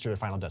skiers to their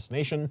final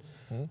destination.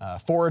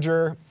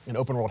 Forager, an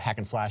open world hack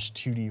and slash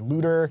 2D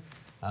looter.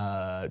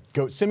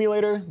 Goat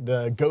Simulator,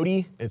 the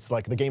Goaty, it's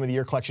like the Game of the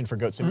Year collection for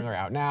Goat Simulator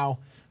out now.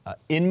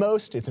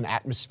 Inmost, it's an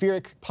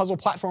atmospheric puzzle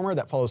platformer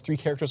that follows 3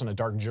 characters on a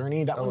dark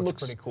journey. That one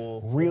looks pretty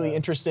cool. really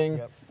interesting.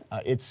 Yep.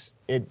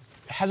 It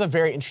has a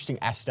very interesting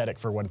aesthetic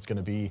for what it's going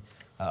to be.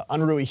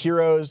 Unruly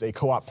Heroes, a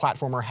co-op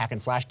platformer hack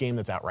and slash game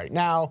that's out right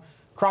now.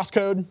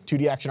 Crosscode,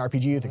 2D action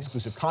RPG with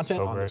exclusive content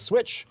so on the great.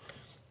 Switch.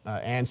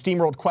 And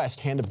SteamWorld Quest,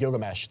 Hand of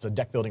Gilgamesh. It's a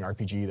deck building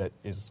RPG that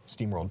is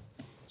SteamWorld.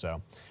 So,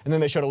 and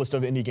then they showed a list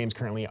of indie games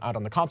currently out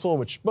on the console,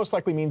 which most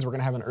likely means we're going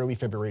to have an early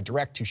February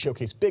direct to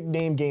showcase big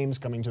name games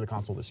coming to the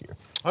console this year.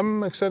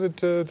 I'm excited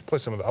to play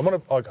some of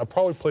that. I'll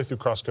probably play through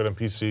Crosscode on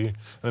PC and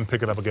then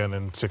pick it up again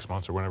in 6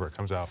 months or whenever it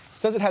comes out. It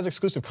says it has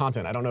exclusive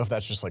content. I don't know if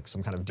that's just like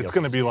some kind of DLC It's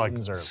going to be like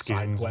skins or side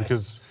skins quests.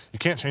 because you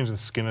can't change the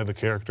skin of the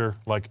character.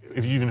 Like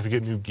even if you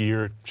get new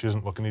gear, she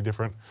doesn't look any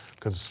different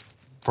because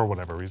for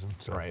whatever reason.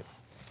 So. Right.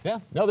 Yeah.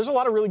 No, there's a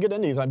lot of really good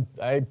indies.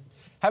 I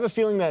have a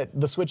feeling that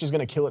the Switch is going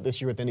to kill it this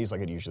year with indies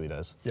like it usually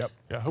does. Yep.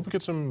 Yeah, I hope we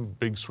get some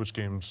big Switch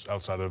games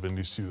outside of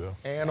indies too, though.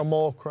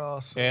 Animal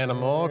Crossing.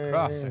 Animal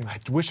Crossing. I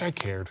wish I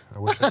cared.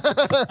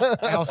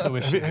 I also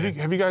wish.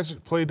 Have you guys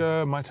played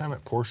My Time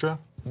at Porsche?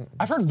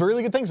 I've heard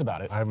really good things about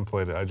it. I haven't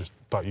played it. I just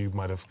thought you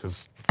might have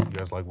because you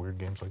guys like weird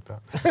games like that.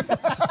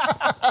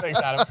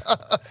 Thanks, Adam.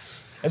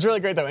 It's really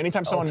great though.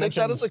 Anytime someone take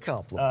that mentions as a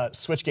compliment.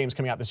 Switch games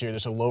coming out this year,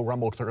 there's a low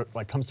rumble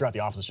comes throughout the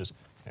office. It's just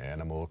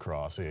Animal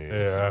Crossing.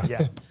 Yeah.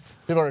 Yeah.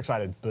 People are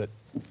excited, but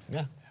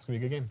yeah, it's gonna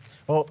be a good game.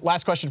 Well,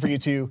 last question for you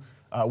two.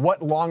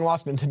 What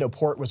long-lost Nintendo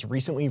port was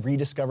recently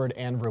rediscovered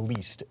and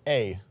released?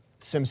 A,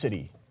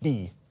 SimCity.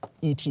 B,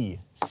 E.T.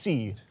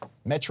 C,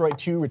 Metroid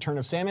 2 Return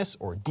of Samus.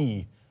 Or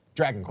D,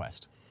 Dragon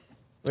Quest.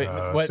 Wait,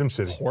 what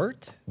SimCity.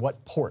 port?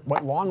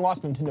 What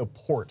long-lost Nintendo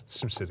port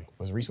SimCity.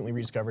 was recently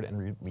rediscovered and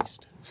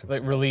released?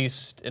 Like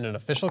released in an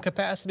official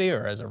capacity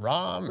or as a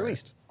ROM? or-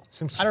 Released.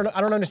 I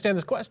don't understand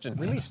this question.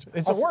 Released.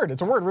 It's a word.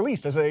 It's a word.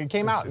 Released as it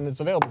came out and it's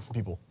available for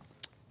people.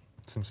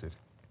 SimCity.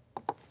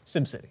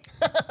 SimCity.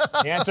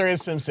 The answer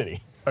is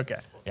SimCity. Okay.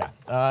 Yeah.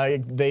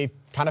 They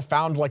kind of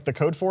found like the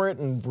code for it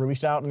and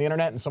released out on the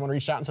internet, and someone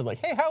reached out and said like,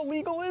 "Hey, how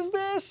legal is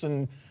this?"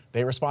 And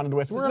they responded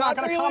with, "We're not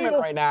going to comment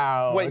right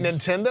now." Wait, It's-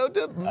 Nintendo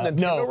did? Nintendo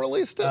no.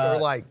 released it, or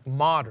like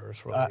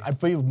modders released I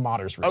believe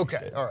modders released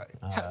Okay, it. all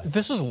right.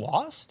 This was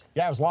lost?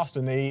 Yeah, it was lost,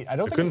 and I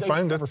don't think it couldn't was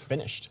find ever it.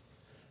 finished.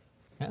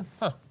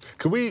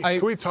 Could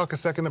we talk a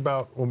second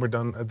about when we're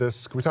done at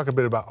this? Could we talk a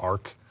bit about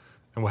Ark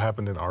and what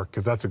happened in Ark?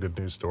 Because that's a good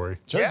news story.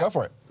 Sure, Yeah. go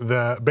for it.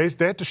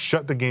 They had to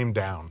shut the game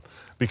down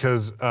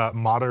because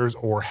modders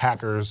or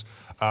hackers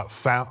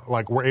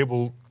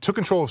took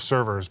control of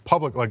servers,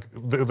 public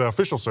the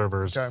official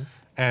servers, Okay.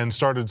 and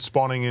started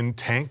spawning in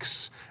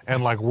tanks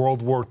and like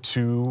World War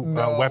II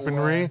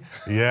weaponry. way.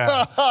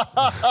 Yeah.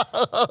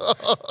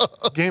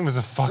 Game is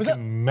a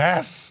fucking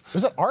mess.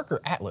 Was that Ark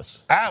or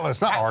Atlas?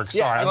 Atlas, not Ark.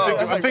 yeah. Sorry, Oh,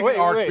 I was I'm like, thinking wait,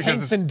 Ark wait. because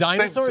Tanks it's and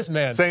dinosaurs,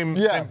 man. Same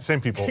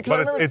people, 'Cause I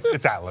but remember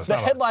it's Atlas. The not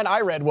Ark. headline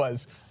I read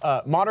was,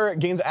 modder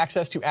gains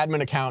access to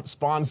admin account,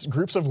 spawns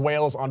groups of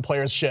whales on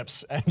players'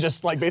 ships, and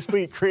just like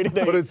basically created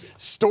But a it's-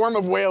 storm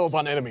of whales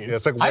on enemies. Yeah,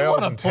 it's like I whales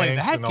wanna and play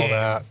tanks that and all game.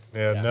 that.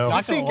 Yeah, no.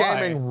 Not PC gonna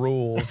lie. gaming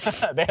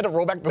rules. They had to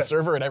roll back the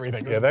server and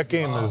everything. Yeah, that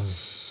game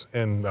is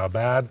in a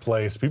bad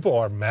place. People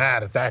are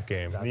mad at that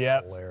game.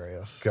 Yep.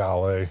 Hilarious.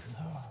 Golly.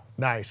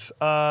 Nice.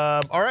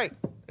 All right.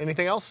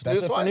 Anything else?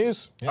 That's it for news-wise?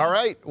 news. Yeah. All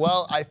right.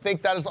 Well, I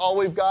think that is all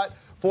we've got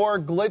for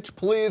Glitch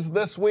Please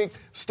this week.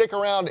 Stick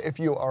around if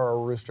you are a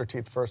Rooster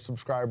Teeth First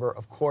subscriber,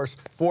 of course,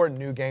 for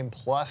New Game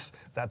Plus.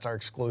 That's our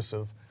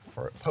exclusive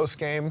for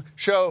post-game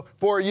show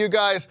for you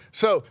guys.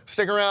 So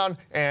stick around,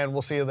 and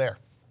we'll see you there.